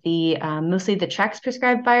done with the mostly the TREX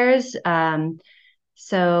prescribed fires.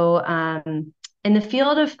 In the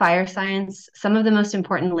field of fire science, some of the most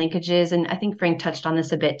important linkages, and I think Frank touched on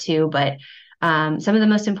this a bit too, but some of the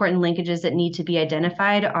most important linkages that need to be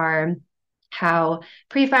identified are how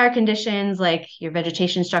pre-fire conditions like your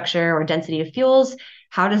vegetation structure or density of fuels,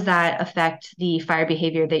 how does that affect the fire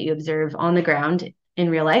behavior that you observe on the ground in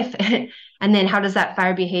real life? And then how does that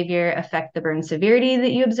fire behavior affect the burn severity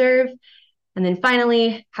that you observe? And then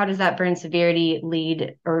finally, how does that burn severity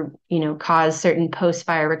lead or, cause certain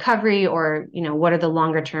post-fire recovery, or, what are the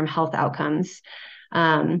longer term health outcomes?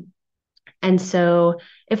 And so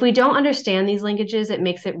if we don't understand these linkages, it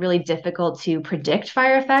makes it really difficult to predict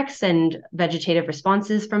fire effects and vegetative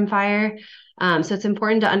responses from fire. So it's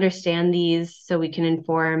important to understand these so we can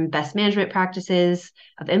inform best management practices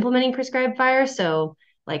of implementing prescribed fire. So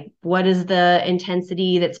like, what is the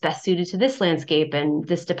intensity that's best suited to this landscape? And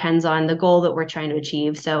this depends on the goal that we're trying to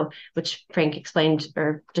achieve. So, which Frank explained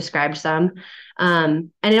or described some.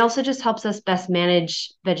 And it also just helps us best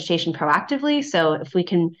manage vegetation proactively. So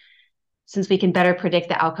since we can better predict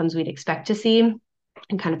the outcomes we'd expect to see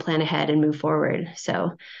and kind of plan ahead and move forward.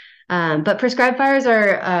 So, but prescribed fires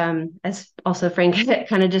are, as also Frank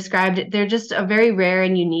kind of described, they're just a very rare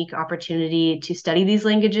and unique opportunity to study these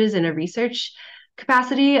linkages in a research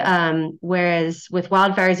capacity, whereas with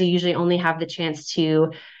wildfires, you usually only have the chance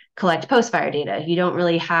to collect post-fire data. You don't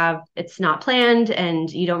really it's not planned, and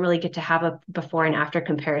you don't really get to have a before and after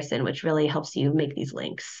comparison, which really helps you make these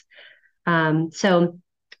links. So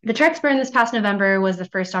the TREX burn this past November was the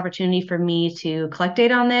first opportunity for me to collect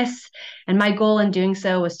data on this. And my goal in doing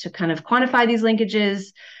so was to kind of quantify these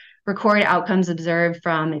linkages, record outcomes observed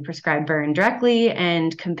from a prescribed burn directly,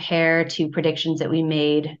 and compare to predictions that we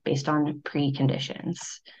made based on preconditions.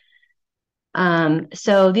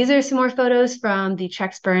 So these are some more photos from the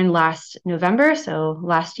TREX burn last November, so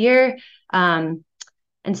last year.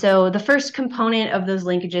 And so the first component of those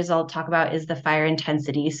linkages I'll talk about is the fire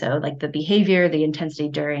intensity. So like the behavior, the intensity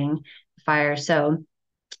during the fire. So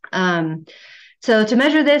to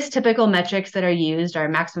measure this, typical metrics that are used are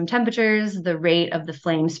maximum temperatures, the rate of the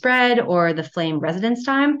flame spread, or the flame residence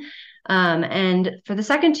time. And for the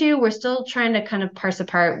second two, we're still trying to kind of parse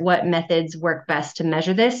apart what methods work best to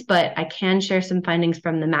measure this, but I can share some findings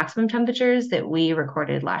from the maximum temperatures that we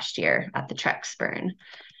recorded last year at the TREX burn.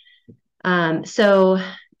 So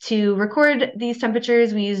to record these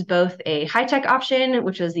temperatures, we used both a high-tech option,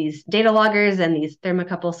 which was these data loggers and these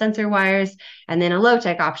thermocouple sensor wires, and then a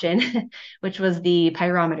low-tech option, which was the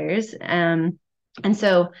pyrometers. And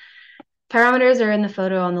so pyrometers are in the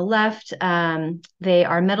photo on the left. They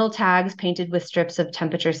are metal tags painted with strips of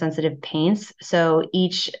temperature-sensitive paints. So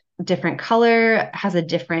each different color has a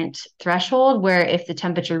different threshold, where if the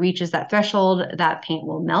temperature reaches that threshold, that paint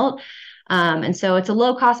will melt. And so it's a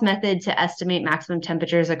low-cost method to estimate maximum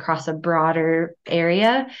temperatures across a broader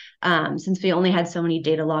area, since we only had so many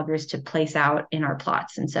data loggers to place out in our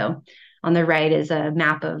plots. And so on the right is a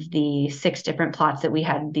map of the 6 different plots that we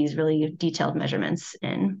had these really detailed measurements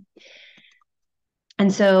in.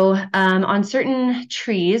 And so on certain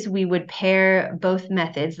trees, we would pair both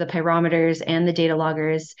methods, the pyrometers and the data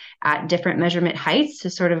loggers, at different measurement heights to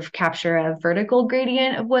sort of capture a vertical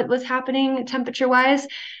gradient of what was happening temperature-wise.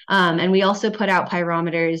 And we also put out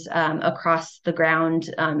pyrometers across the ground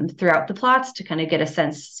throughout the plots to kind of get a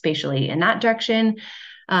sense spatially in that direction.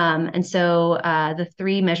 And so the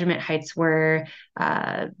 3 measurement heights were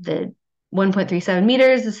the 1.37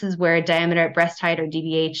 meters. This is where diameter at breast height, or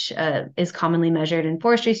DBH, is commonly measured in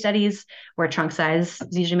forestry studies, where trunk size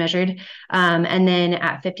is usually measured. And then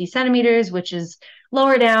at 50 centimeters, which is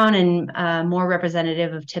lower down and more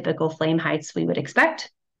representative of typical flame heights we would expect.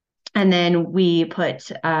 And then we put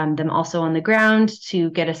them also on the ground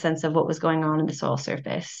to get a sense of what was going on in the soil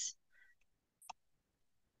surface.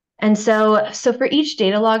 And so for each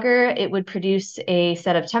data logger, it would produce a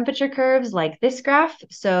set of temperature curves like this graph.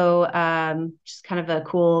 So just kind of a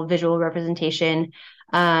cool visual representation.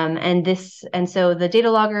 And so the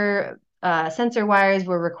data logger sensor wires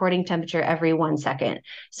were recording temperature every 1 second.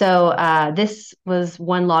 So this was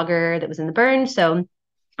one logger that was in the burn. So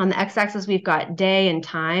on the x-axis, we've got day and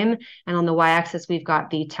time, and on the y-axis, we've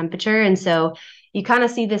got the temperature. And so you kind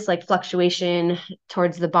of see this like fluctuation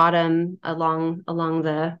towards the bottom along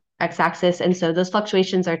the x-axis. And so those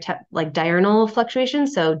fluctuations are like diurnal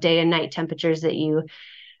fluctuations, so day and night temperatures that you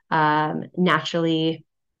naturally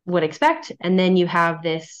would expect. And then you have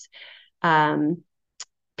this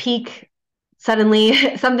peak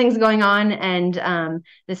suddenly something's going on. And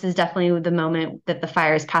this is definitely the moment that the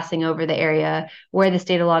fire is passing over the area where this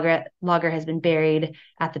data logger has been buried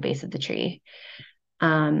at the base of the tree.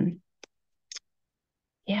 And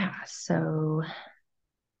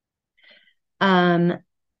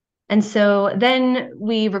so then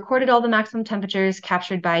we recorded all the maximum temperatures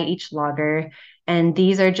captured by each logger. And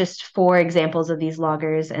these are just 4 examples of these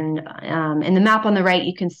loggers. And in the map on the right,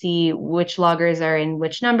 you can see which loggers are in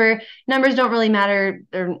which number. Numbers don't really matter.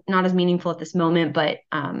 They're not as meaningful at this moment, but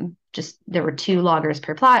just there were 2 loggers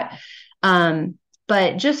per plot.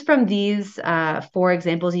 But just from these 4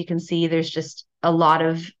 examples, you can see there's just a lot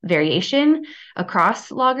of variation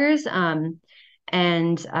across loggers.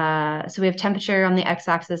 So we have temperature on the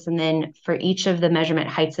x-axis, and then for each of the measurement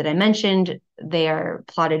heights that I mentioned, they are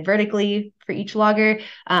plotted vertically for each logger.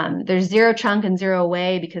 There's 0 chunk and 0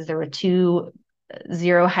 away because there were 2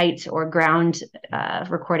 0 height or ground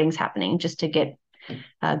recordings happening just to get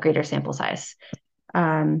a greater sample size.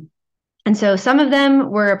 And so some of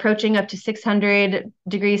them were approaching up to 600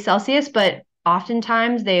 degrees Celsius, but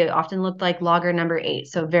oftentimes they often looked like logger number 8.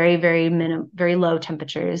 So very, very low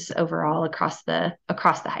temperatures overall across the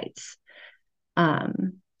heights.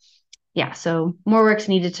 So more work's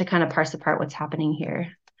needed to kind of parse apart what's happening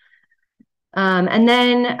here. And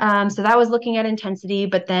then, so that was looking at intensity,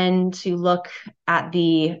 but then to look at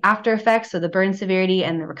the after effects, so the burn severity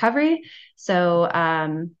and the recovery. So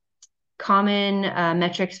common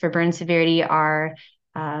metrics for burn severity are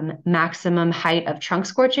maximum height of trunk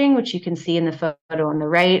scorching, which you can see in the photo on the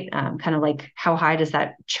right, kind of like how high does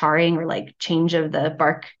that charring or like change of the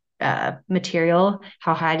bark material,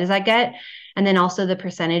 how high does that get? And then also the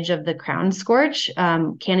percentage of the crown scorch,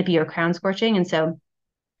 canopy or crown scorching. And so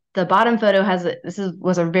the bottom photo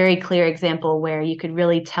was a very clear example where you could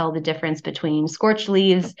really tell the difference between scorched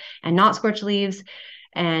leaves and not scorched leaves.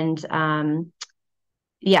 And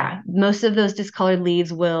most of those discolored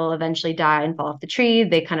leaves will eventually die and fall off the tree.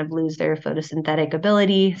 They kind of lose their photosynthetic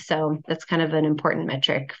ability. So that's kind of an important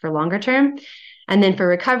metric for longer term. And then for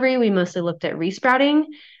recovery, we mostly looked at resprouting.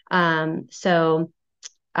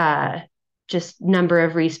 Just number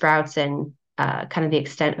of resprouts and kind of the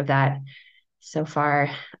extent of that so far.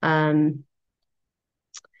 And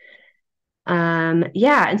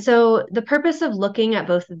so the purpose of looking at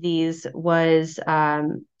both of these was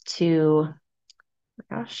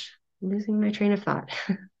gosh, I'm losing my train of thought.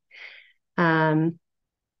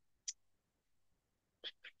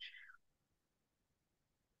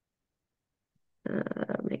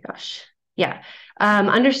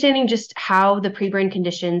 Understanding just how the pre-burn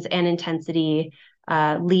conditions and intensity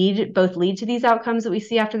lead to these outcomes that we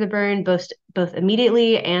see after the burn, both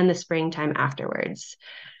immediately and the springtime afterwards.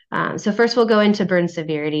 So first we'll go into burn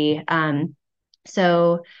severity.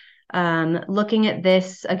 Looking at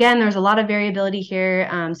this, again, there's a lot of variability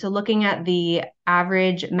here. So looking at the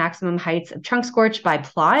average maximum heights of trunk scorch by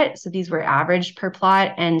plot. So these were averaged per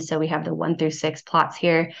plot. And so we have the 1 through 6 plots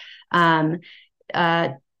here.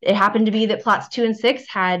 It happened to be that plots 2 and 6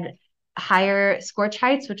 had higher scorch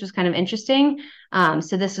heights, which was kind of interesting.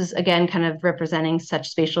 So this is, again, kind of representing such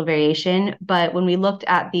spatial variation. But when we looked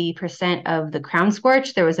at the percent of the crown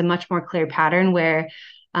scorch, there was a much more clear pattern where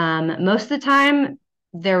most of the time,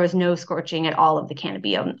 there was no scorching at all of the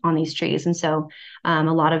canopy on these trees. And so a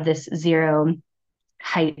lot of this 0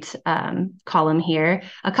 height column here,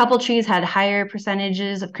 a couple trees had higher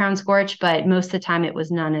percentages of crown scorch, but most of the time it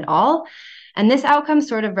was none at all. And this outcome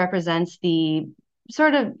sort of represents the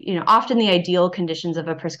often the ideal conditions of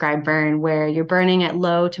a prescribed burn, where you're burning at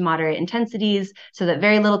low to moderate intensities so that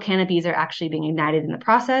very little canopies are actually being ignited in the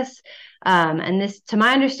process. And this, to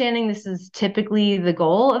my understanding, this is typically the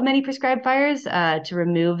goal of many prescribed fires, to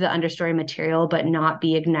remove the understory material, but not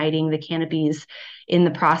be igniting the canopies in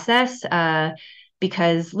the process,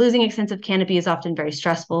 because losing extensive canopy is often very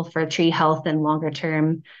stressful for tree health and longer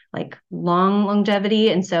term, like long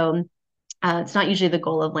longevity. And so it's not usually the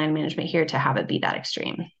goal of land management here to have it be that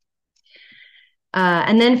extreme.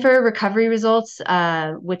 And then for recovery results,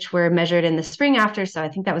 which were measured in the spring after, so I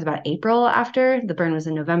think that was about April after, the burn was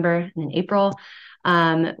in November and in April,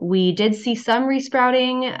 we did see some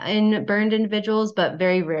resprouting in burned individuals, but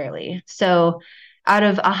very rarely. So out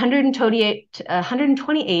of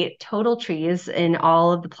 128 total trees in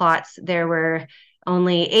all of the plots, there were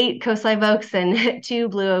only 8 coast live oaks and 2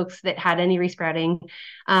 blue oaks that had any resprouting.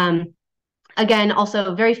 Again,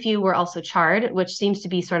 also very few were also charred, which seems to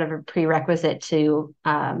be sort of a prerequisite to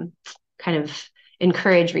kind of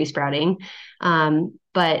encourage resprouting.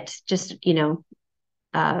 But just,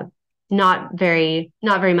 not very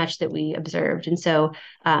much that we observed. And so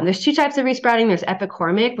there's two types of resprouting. There's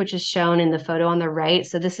epicormic, which is shown in the photo on the right.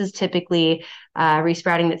 So this is typically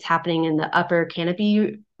resprouting that's happening in the upper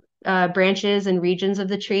canopy branches and regions of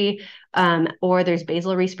the tree, or there's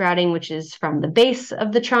basal resprouting, which is from the base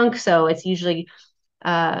of the trunk. So it's usually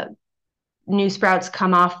new sprouts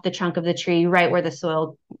come off the trunk of the tree right where the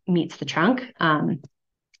soil meets the trunk.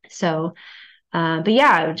 But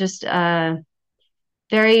yeah, just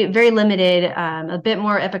very, very limited, a bit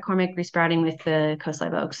more epicormic resprouting with the coast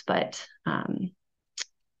live oaks, but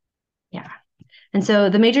yeah. And so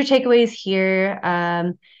the major takeaways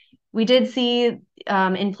here, we did see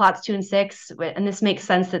in plots 2 and 6, and this makes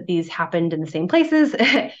sense that these happened in the same places.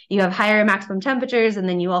 You have higher maximum temperatures, and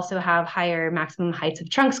then you also have higher maximum heights of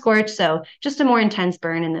trunk scorch. So just a more intense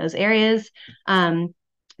burn in those areas.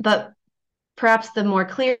 But perhaps the more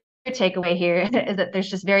clear takeaway here is that there's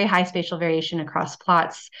just very high spatial variation across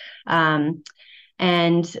plots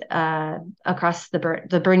and across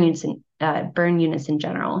the burn units in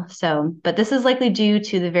general. So, but this is likely due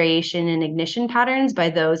to the variation in ignition patterns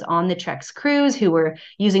by those on the Trex crews who were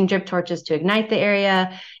using drip torches to ignite the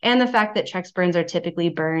area, and the fact that Trex burns are typically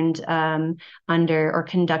burned under or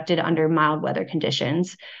conducted under mild weather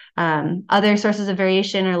conditions. Other sources of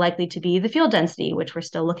variation are likely to be the fuel density, which we're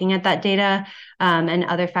still looking at that data, and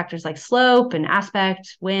other factors like slope and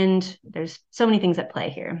aspect, wind. There's so many things at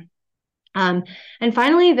play here. And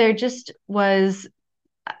finally, there just was,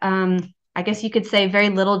 I guess you could say, very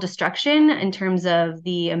little destruction in terms of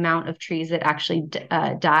the amount of trees that actually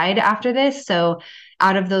died after this. So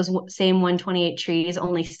out of those same 128 trees,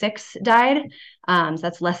 only 6 died. So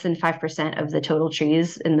that's less than 5% of the total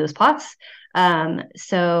trees in those plots. And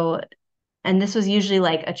this was usually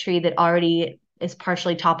like a tree that already is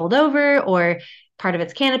partially toppled over, or part of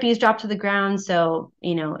its canopy is dropped to the ground. So,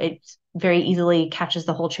 it very easily catches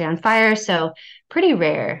the whole tree on fire. So pretty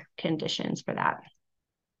rare conditions for that.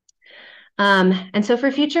 And so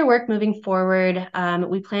for future work moving forward,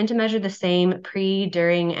 we plan to measure the same pre,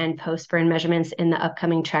 during, and post-burn measurements in the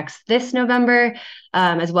upcoming Trex this November,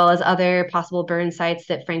 as well as other possible burn sites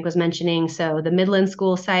that Frank was mentioning. So the Midland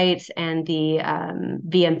School site and the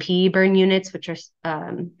VMP burn units, which are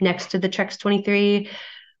next to the Trex 23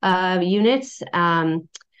 units.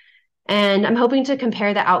 And I'm hoping to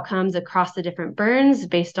compare the outcomes across the different burns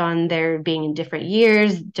based on their being in different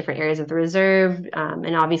years, different areas of the reserve,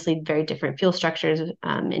 and obviously very different fuel structures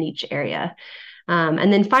in each area.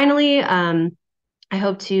 And then finally, I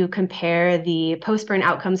hope to compare the post-burn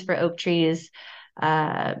outcomes for oak trees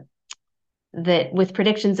that with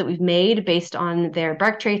predictions that we've made based on their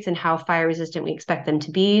bark traits and how fire resistant we expect them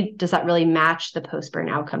to be. Does that really match the post-burn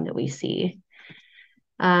outcome that we see?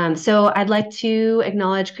 So I'd like to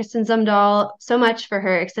acknowledge Kristen Zumdahl so much for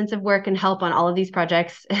her extensive work and help on all of these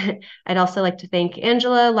projects. I'd also like to thank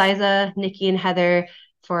Angela, Liza, Nikki, and Heather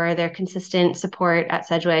for their consistent support at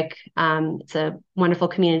Sedgwick. It's a wonderful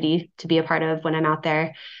community to be a part of when I'm out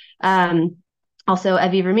there. Also,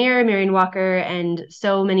 Evie Vermeer, Marion Walker, and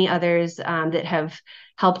so many others that have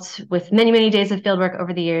helped with many, many days of fieldwork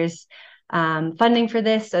over the years. Funding for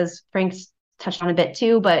this, as Frank's touched on a bit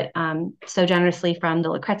too, but so generously from the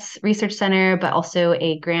Lacretz Research Center, but also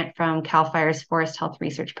a grant from CAL FIRE's Forest Health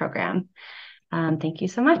Research Program. Thank you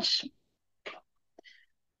so much.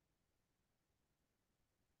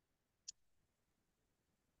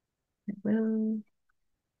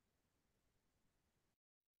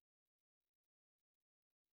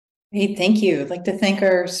 Hey, thank you. I'd like to thank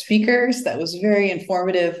our speakers. That was very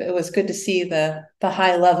informative. It was good to see the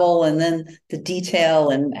high level and then the detail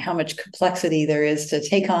and how much complexity there is to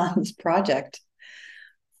take on this project.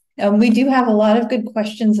 We do have a lot of good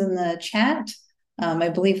questions in the chat. I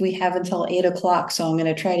believe we have until 8 o'clock, so I'm going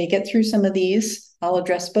to try to get through some of these. I'll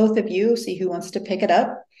address both of you, see who wants to pick it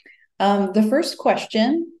up. The first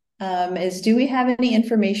question is, do we have any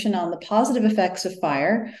information on the positive effects of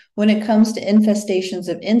fire when it comes to infestations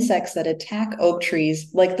of insects that attack oak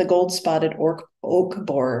trees, like the gold-spotted oak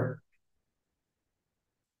borer?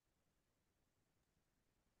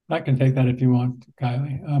 I can take that if you want,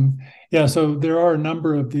 Kaili. Yeah, so there are a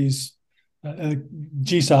number of these.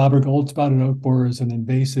 GSOB, or gold-spotted oak borer, is an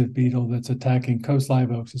invasive beetle that's attacking coast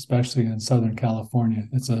live oaks, especially in Southern California.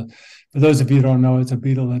 For those of you who don't know, it's a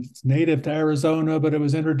beetle that's native to Arizona, but it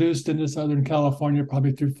was introduced into Southern California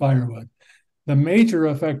probably through firewood. The major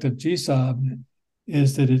effect of GSOB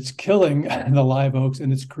is that it's killing the live oaks,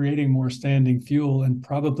 and it's creating more standing fuel and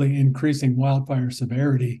probably increasing wildfire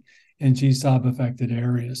severity in GSOB-affected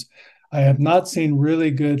areas. I have not seen really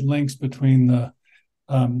good links between the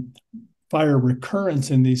fire recurrence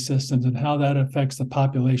in these systems and how that affects the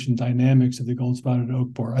population dynamics of the gold-spotted oak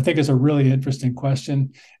borer. I think it's a really interesting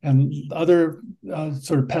question. And other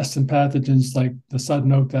sort of pests and pathogens like the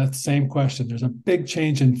sudden oak, that same question. There's a big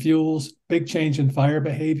change in fuels, big change in fire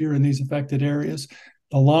behavior in these affected areas.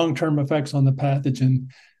 The long-term effects on the pathogen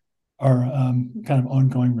are kind of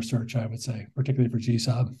ongoing research, I would say, particularly for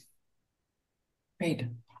GSOB. Great.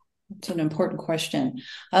 It's an important question.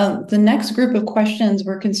 The next group of questions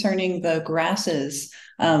were concerning the grasses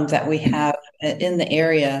that we have in the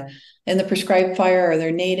area. In the prescribed fire, are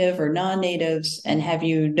there native or non-natives? And have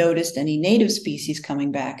you noticed any native species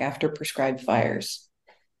coming back after prescribed fires?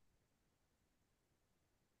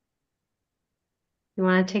 You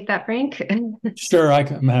want to take that, Frank? Sure,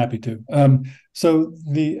 I'm happy to. So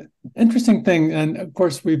the interesting thing, and of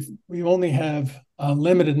course we only have a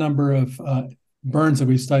limited number of burns that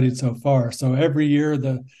we've studied so far. So every year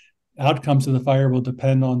the outcomes of the fire will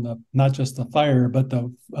depend on not just the fire, but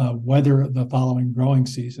the weather of the following growing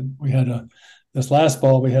season. This last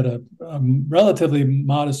fall, we had a relatively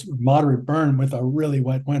moderate burn with a really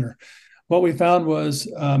wet winter. What we found was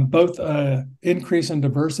both an increase in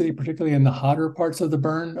diversity, particularly in the hotter parts of the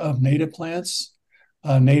burn, of native plants.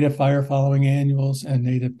 Native fire following annuals and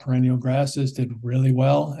native perennial grasses did really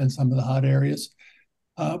well in some of the hot areas.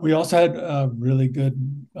 We also had really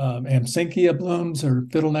good Amsynchia blooms or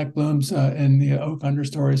fiddleneck blooms in the oak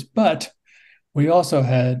understories, but we also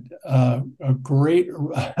had a great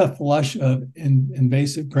flush of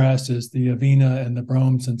invasive grasses, the avena and the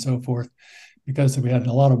bromes and so forth, because we had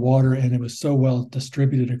a lot of water and it was so well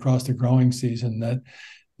distributed across the growing season that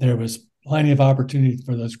there was plenty of opportunity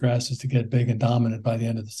for those grasses to get big and dominant by the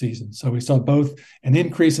end of the season. So we saw both an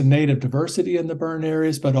increase in native diversity in the burn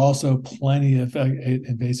areas, but also plenty of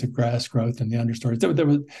invasive grass growth in the understories.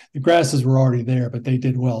 The grasses were already there, but they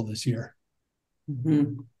did well this year.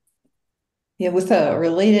 Mm-hmm. Yeah, with a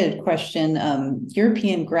related question,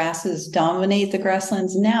 European grasses dominate the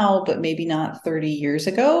grasslands now, but maybe not 30 years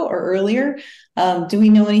ago or earlier. Do we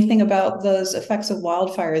know anything about those effects of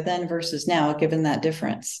wildfire then versus now, given that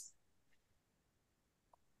difference?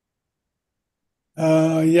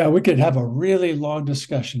 Yeah, we could have a really long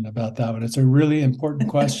discussion about that one. It's a really important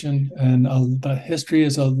question, and the history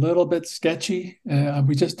is a little bit sketchy.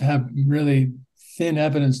 We just have really thin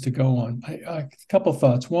evidence to go on. A couple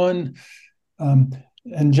thoughts. One,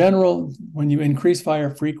 in general, when you increase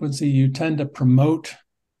fire frequency, you tend to promote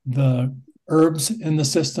the herbs in the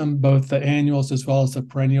system, both the annuals as well as the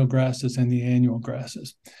perennial grasses and the annual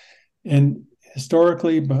grasses. And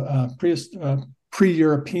historically,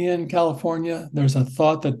 pre-European California, there's a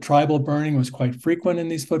thought that tribal burning was quite frequent in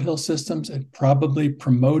these foothill systems. It probably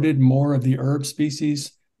promoted more of the herb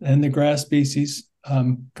species and the grass species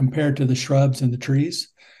compared to the shrubs and the trees.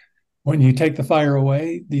 When you take the fire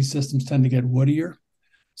away, these systems tend to get woodier.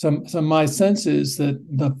 So my sense is that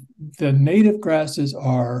the native grasses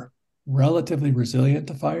are relatively resilient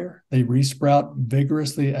to fire. They resprout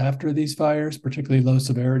vigorously after these fires, particularly low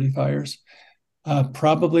severity fires.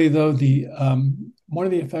 Probably, though, one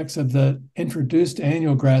of the effects of the introduced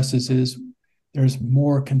annual grasses is there's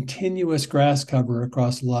more continuous grass cover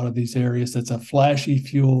across a lot of these areas. That's a flashy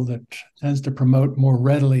fuel that tends to promote more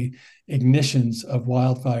readily ignitions of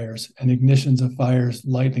wildfires and ignitions of fires,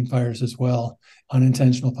 lightning fires as well,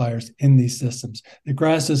 unintentional fires in these systems.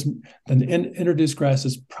 The introduced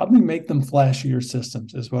grasses probably make them flashier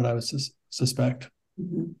systems, is what I would suspect.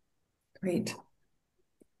 Mm-hmm. Great.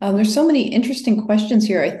 There's so many interesting questions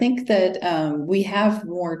here. I think that we have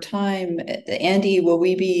more time. Andy, will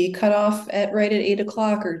we be cut off right at 8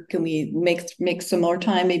 o'clock, or can we make some more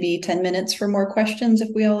time, maybe 10 minutes for more questions if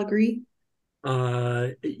we all agree?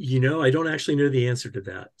 I don't actually know the answer to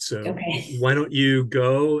that. So okay. Why don't you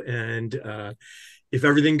go, and if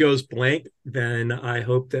everything goes blank, then I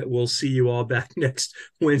hope that we'll see you all back next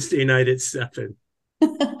Wednesday night at 7.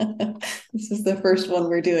 This is the first one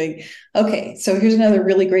we're doing. Okay, so here's another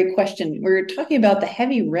really great question. We're talking about the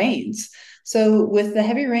heavy rains. So with the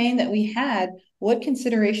heavy rain that we had, what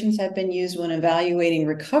considerations have been used when evaluating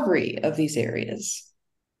recovery of these areas?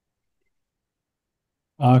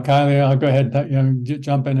 Kaili, I'll go ahead,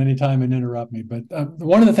 jump in anytime and interrupt me. But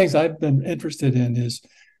one of the things I've been interested in is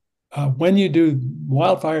when you do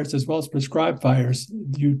wildfires as well as prescribed fires,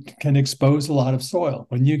 you can expose a lot of soil.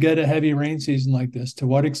 When you get a heavy rain season like this, to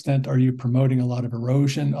what extent are you promoting a lot of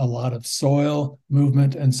erosion, a lot of soil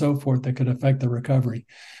movement, and so forth that could affect the recovery?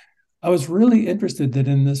 I was really interested that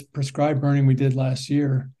in this prescribed burning we did last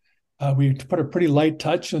year, we put a pretty light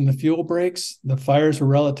touch on the fuel breaks. The fires were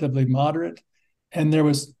relatively moderate, and there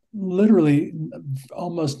was literally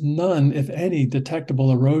almost none, if any,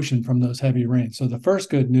 detectable erosion from those heavy rains. So the first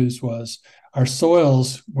good news was our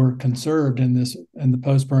soils were conserved in the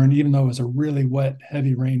post-burn, even though it was a really wet,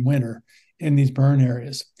 heavy rain winter in these burn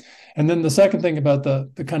areas. And then the second thing about the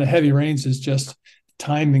kind of heavy rains is just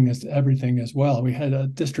timing is everything as well. We had a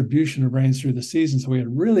distribution of rains through the season, so we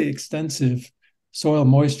had really extensive soil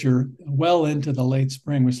moisture well into the late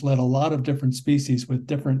spring, which led a lot of different species with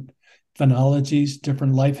different phenologies,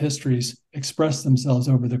 different life histories express themselves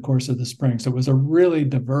over the course of the spring. So it was a really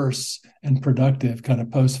diverse and productive kind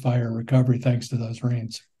of post-fire recovery thanks to those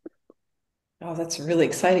rains. Oh, that's a really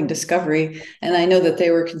exciting discovery. And I know that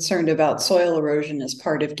they were concerned about soil erosion as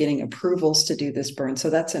part of getting approvals to do this burn. So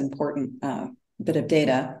that's an important bit of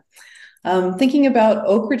data. Thinking about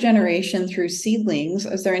oak regeneration through seedlings,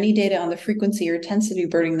 is there any data on the frequency or intensity of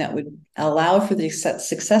burning that would allow for the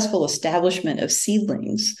successful establishment of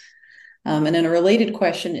seedlings? And then a related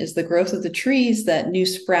question, is the growth of the trees, that new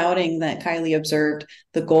sprouting that Kaili observed,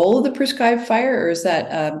 the goal of the prescribed fire, or is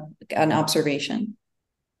that an observation?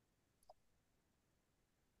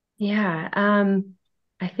 Yeah,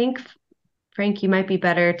 I think, Frank, you might be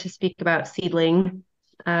better to speak about seedling,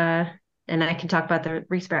 and I can talk about the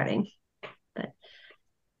resprouting.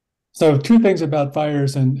 So two things about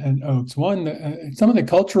fires and oaks. One, some of the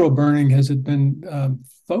cultural burning has been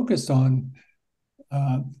focused on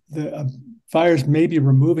the fires maybe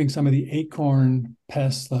removing some of the acorn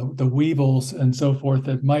pests, the weevils and so forth,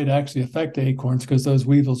 that might actually affect the acorns because those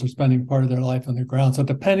weevils are spending part of their life on the ground. So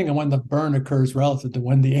depending on when the burn occurs relative to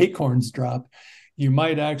when the acorns drop, you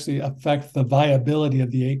might actually affect the viability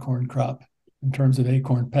of the acorn crop in terms of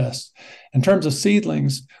acorn pests. In terms of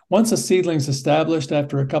seedlings, once a seedling's established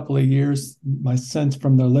after a couple of years, my sense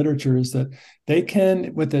from the literature is that they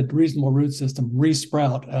can, with a reasonable root system,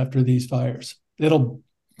 resprout after these fires. It'll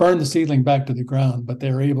burn the seedling back to the ground, but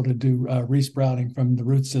they're able to do resprouting from the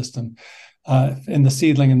root system in the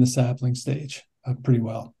seedling and the sapling stage pretty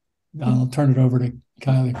well. I'll turn it over to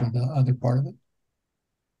Kaili for the other part of it.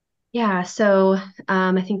 Yeah, so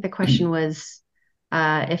I think the question was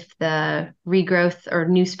if the regrowth or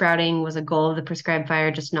new sprouting was a goal of the prescribed fire,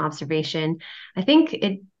 just an observation. I think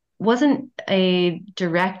it wasn't a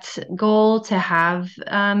direct goal to have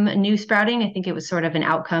new sprouting. I think it was sort of an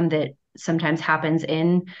outcome that sometimes happens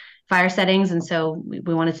in fire settings. And so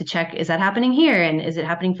we wanted to check, is that happening here? And is it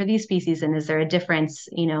happening for these species? And is there a difference,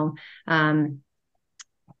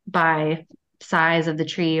 by size of the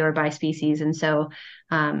tree or by species? And so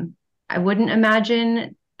I wouldn't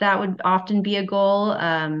imagine that would often be a goal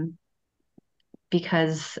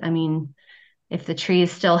because, I mean, if the tree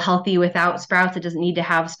is still healthy without sprouts, it doesn't need to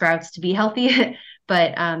have sprouts to be healthy.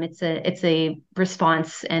 But it's a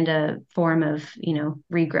response and a form of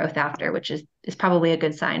regrowth after, which is probably a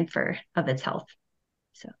good sign of its health.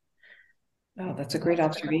 So, oh, that's a great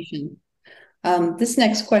observation. This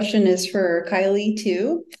next question is for Kaili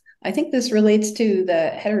too. I think this relates to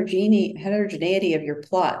the heterogeneity of your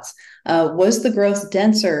plots. Was the growth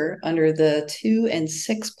denser under the 2 and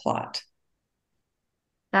 6 plot?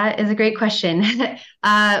 That is a great question.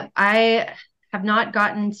 I have not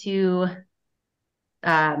gotten to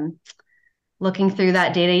looking through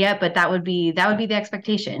that data yet, but that would be the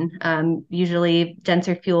expectation. Usually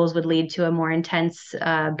denser fuels would lead to a more intense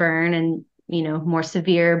burn and more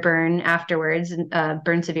severe burn afterwards,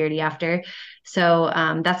 burn severity after. So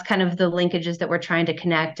that's kind of the linkages that we're trying to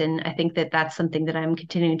connect. And I think that that's something that I'm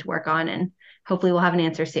continuing to work on, and hopefully we'll have an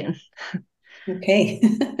answer soon. Okay.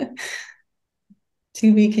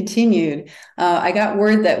 To be continued. I got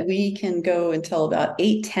word that we can go until about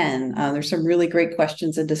 8:10. There's some really great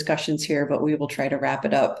questions and discussions here, but we will try to wrap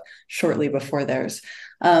it up shortly before theirs.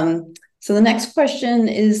 So the next question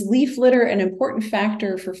is leaf litter an important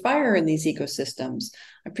factor for fire in these ecosystems?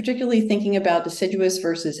 I'm particularly thinking about deciduous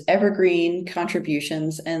versus evergreen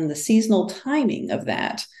contributions and the seasonal timing of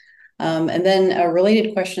that. And then a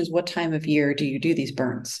related question is, what time of year do you do these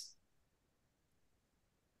burns?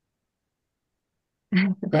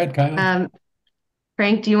 Go ahead, Kaili.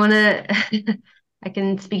 Frank, do you want to? I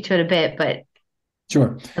can speak to it a bit, but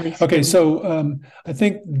sure. Okay, so I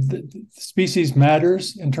think the species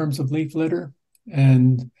matters in terms of leaf litter,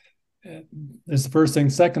 and that's the first thing.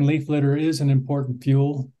 Second, leaf litter is an important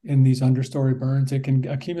fuel in these understory burns. It can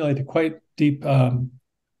accumulate to quite deep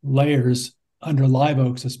layers under live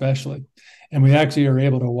oaks, especially, and we actually are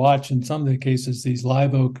able to watch in some of the cases these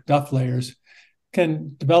live oak duff layers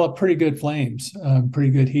can develop pretty good flames, pretty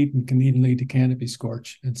good heat, and can even lead to canopy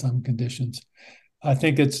scorch in some conditions. I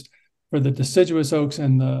think it's for the deciduous oaks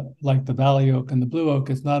and the valley oak and the blue oak,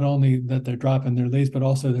 it's not only that they're dropping their leaves, but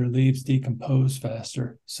also their leaves decompose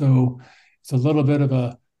faster. So it's a little bit of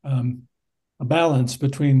a a balance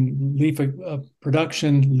between leaf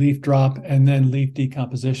production, leaf drop, and then leaf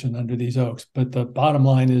decomposition under these oaks. But the bottom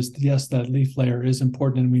line is, yes, that leaf layer is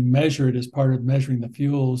important, and we measure it as part of measuring the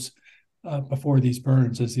fuels before these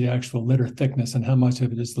burns, is the actual litter thickness and how much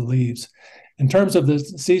of it is the leaves. In terms of the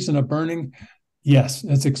season of burning, yes,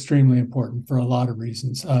 it's extremely important for a lot of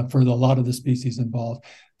reasons, for a lot of the species involved.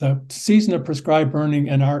 The season of prescribed burning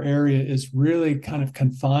in our area is really kind of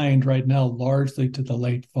confined right now largely to the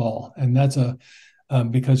late fall. And that's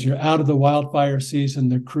because you're out of the wildfire season,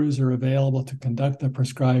 the crews are available to conduct the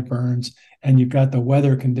prescribed burns, and you've got the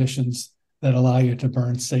weather conditions that allow you to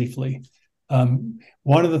burn safely.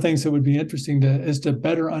 One of the things that would be interesting is to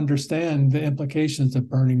better understand the implications of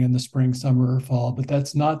burning in the spring, summer, or fall, but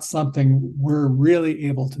that's not something we're really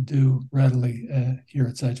able to do readily here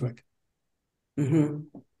at Sedgwick.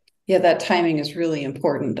 Mm-hmm. Yeah, that timing is really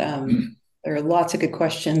important. There are lots of good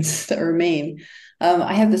questions that remain.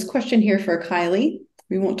 I have this question here for Kaili.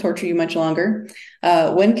 We won't torture you much longer.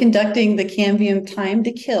 When conducting the cambium time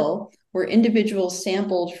to kill, were individuals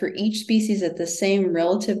sampled for each species at the same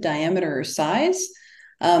relative diameter or size?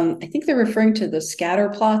 I think they're referring to the scatter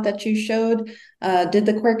plot that you showed. Did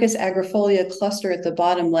the Quercus agrifolia cluster at the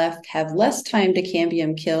bottom left have less time to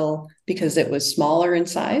cambium kill because it was smaller in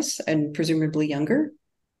size and presumably younger?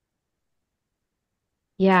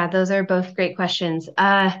 Yeah, those are both great questions.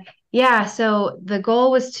 Yeah, so the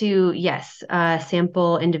goal was to, yes,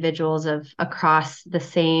 sample individuals across the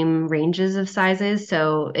same ranges of sizes.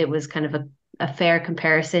 So it was kind of a fair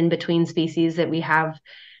comparison between species that we have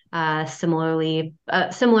similar,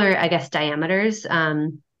 I guess, diameters.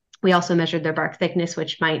 We also measured their bark thickness,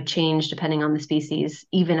 which might change depending on the species,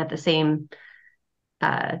 even at the same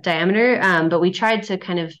diameter. But we tried to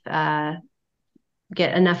kind of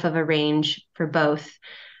get enough of a range for both.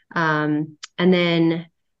 And then,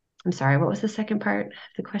 I'm sorry, what was the second part of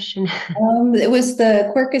the question? It was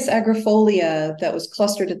the Quercus agrifolia that was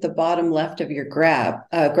clustered at the bottom left of your graph.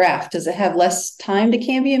 Does it have less time to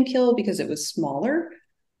cambium kill because it was smaller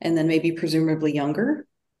and then maybe presumably younger?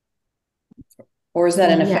 Or is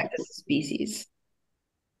that an effect of the species?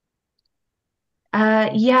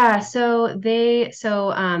 Yeah, so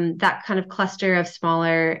that kind of cluster of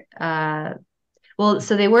smaller,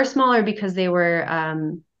 so they were smaller because they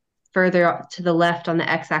were further to the left on the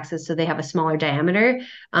x-axis, so they have a smaller diameter,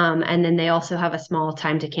 and then they also have a small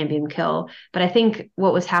time to cambium kill. But I think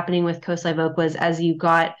what was happening with Coast Live Oak was, as you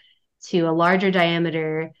got to a larger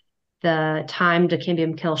diameter, the time to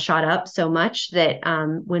cambium kill shot up so much that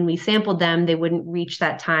when we sampled them, they wouldn't reach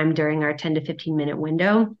that time during our 10 to 15 minute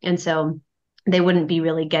window, and so they wouldn't be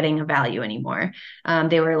really getting a value anymore.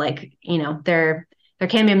 They were like, their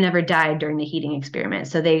cambium never died during the heating experiment.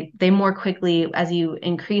 So they more quickly, as you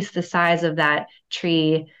increase the size of that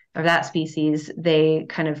tree or that species, they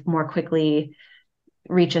kind of more quickly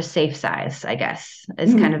reach a safe size, I guess,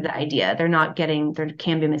 is kind of the idea. Their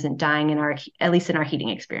cambium isn't dying at least in our heating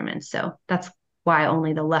experiments. So that's why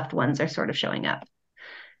only the left ones are sort of showing up,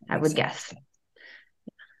 I would guess.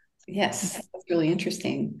 Yes, that's really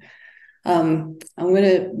interesting. I'm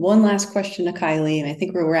one last question to Kaili, and I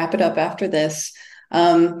think we'll wrap it up after this.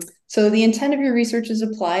 So the intent of your research is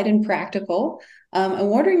applied and practical. I'm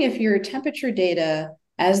wondering if your temperature data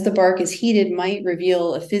as the bark is heated might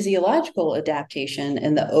reveal a physiological adaptation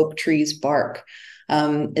in the oak tree's bark.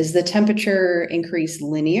 Is the temperature increase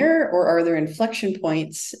linear, or are there inflection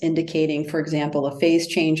points indicating, for example, a phase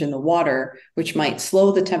change in the water, which might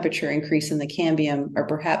slow the temperature increase in the cambium, or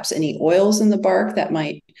perhaps any oils in the bark that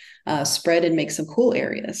might spread and make some cool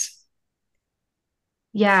areas?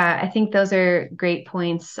 Yeah, I think those are great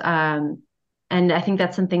points. And I think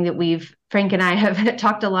that's something that Frank and I have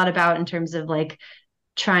talked a lot about in terms of like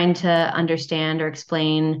trying to understand or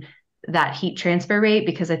explain that heat transfer rate,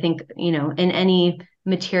 because I think, in any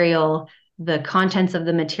material, the contents of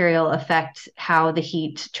the material affect how the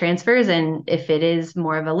heat transfers. And if it is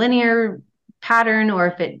more of a linear pattern, or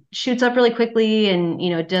if it shoots up really quickly, and,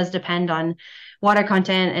 it does depend on water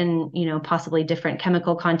content and, possibly different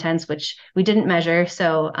chemical contents, which we didn't measure.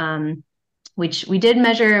 So, which we did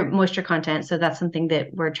measure moisture content. So that's something that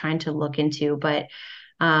we're trying to look into, but,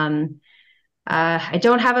 I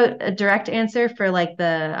don't have a direct answer for like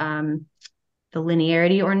the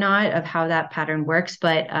linearity or not of how that pattern works,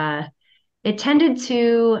 but, it tended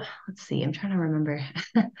to, let's see, I'm trying to remember.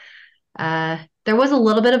 There was a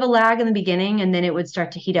little bit of a lag in the beginning, and then it would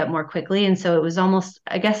start to heat up more quickly. And so it was almost,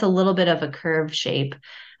 I guess, a little bit of a curved shape.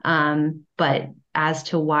 But as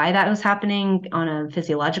to why that was happening on a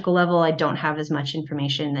physiological level, I don't have as much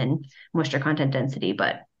information than moisture content density,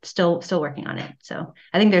 but still working on it. So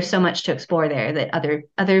I think there's so much to explore there that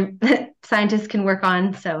other scientists can work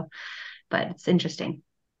on. So, but it's interesting.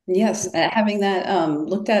 Yes, having that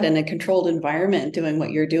looked at in a controlled environment, doing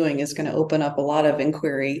what you're doing is going to open up a lot of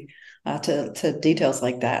inquiry to details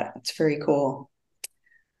like that. It's very cool.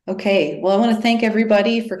 Okay, well, I want to thank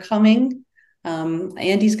everybody for coming.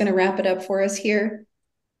 Andy's going to wrap it up for us here.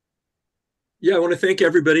 Yeah, I want to thank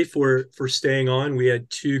everybody for staying on. We had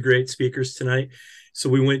 2 great speakers tonight, so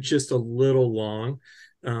we went just a little long,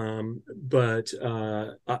 but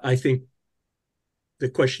I think the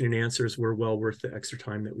question and answers were well worth the extra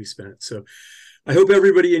time that we spent. So I hope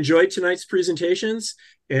everybody enjoyed tonight's presentations,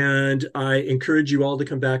 and I encourage you all to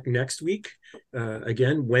come back next week,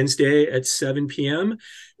 again, Wednesday at 7 p.m.,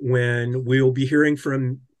 when we'll be hearing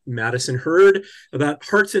from Madison Hurd about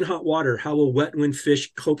hearts in hot water, how a wetland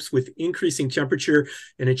fish copes with increasing temperature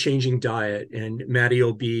and a changing diet. And Maddie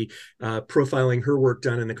will be profiling her work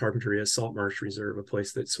done in the Carpinteria Salt Marsh Reserve, a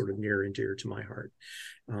place that's sort of near and dear to my heart.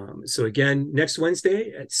 So again, next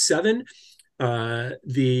Wednesday at 7.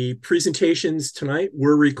 The presentations tonight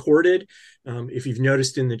were recorded. If you've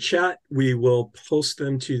noticed in the chat, we will post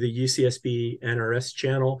them to the UCSB NRS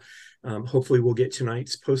channel. Hopefully we'll get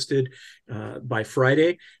tonight's posted by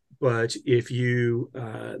Friday. But if you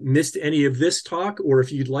missed any of this talk, or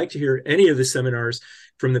if you'd like to hear any of the seminars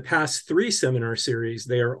from the past 3 seminar series,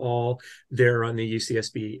 they are all there on the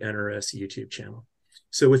UCSB NRS YouTube channel.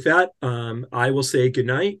 So with that, I will say good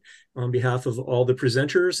night on behalf of all the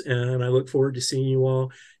presenters, and I look forward to seeing you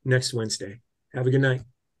all next Wednesday. Have a good night.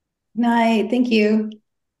 Night. Thank you.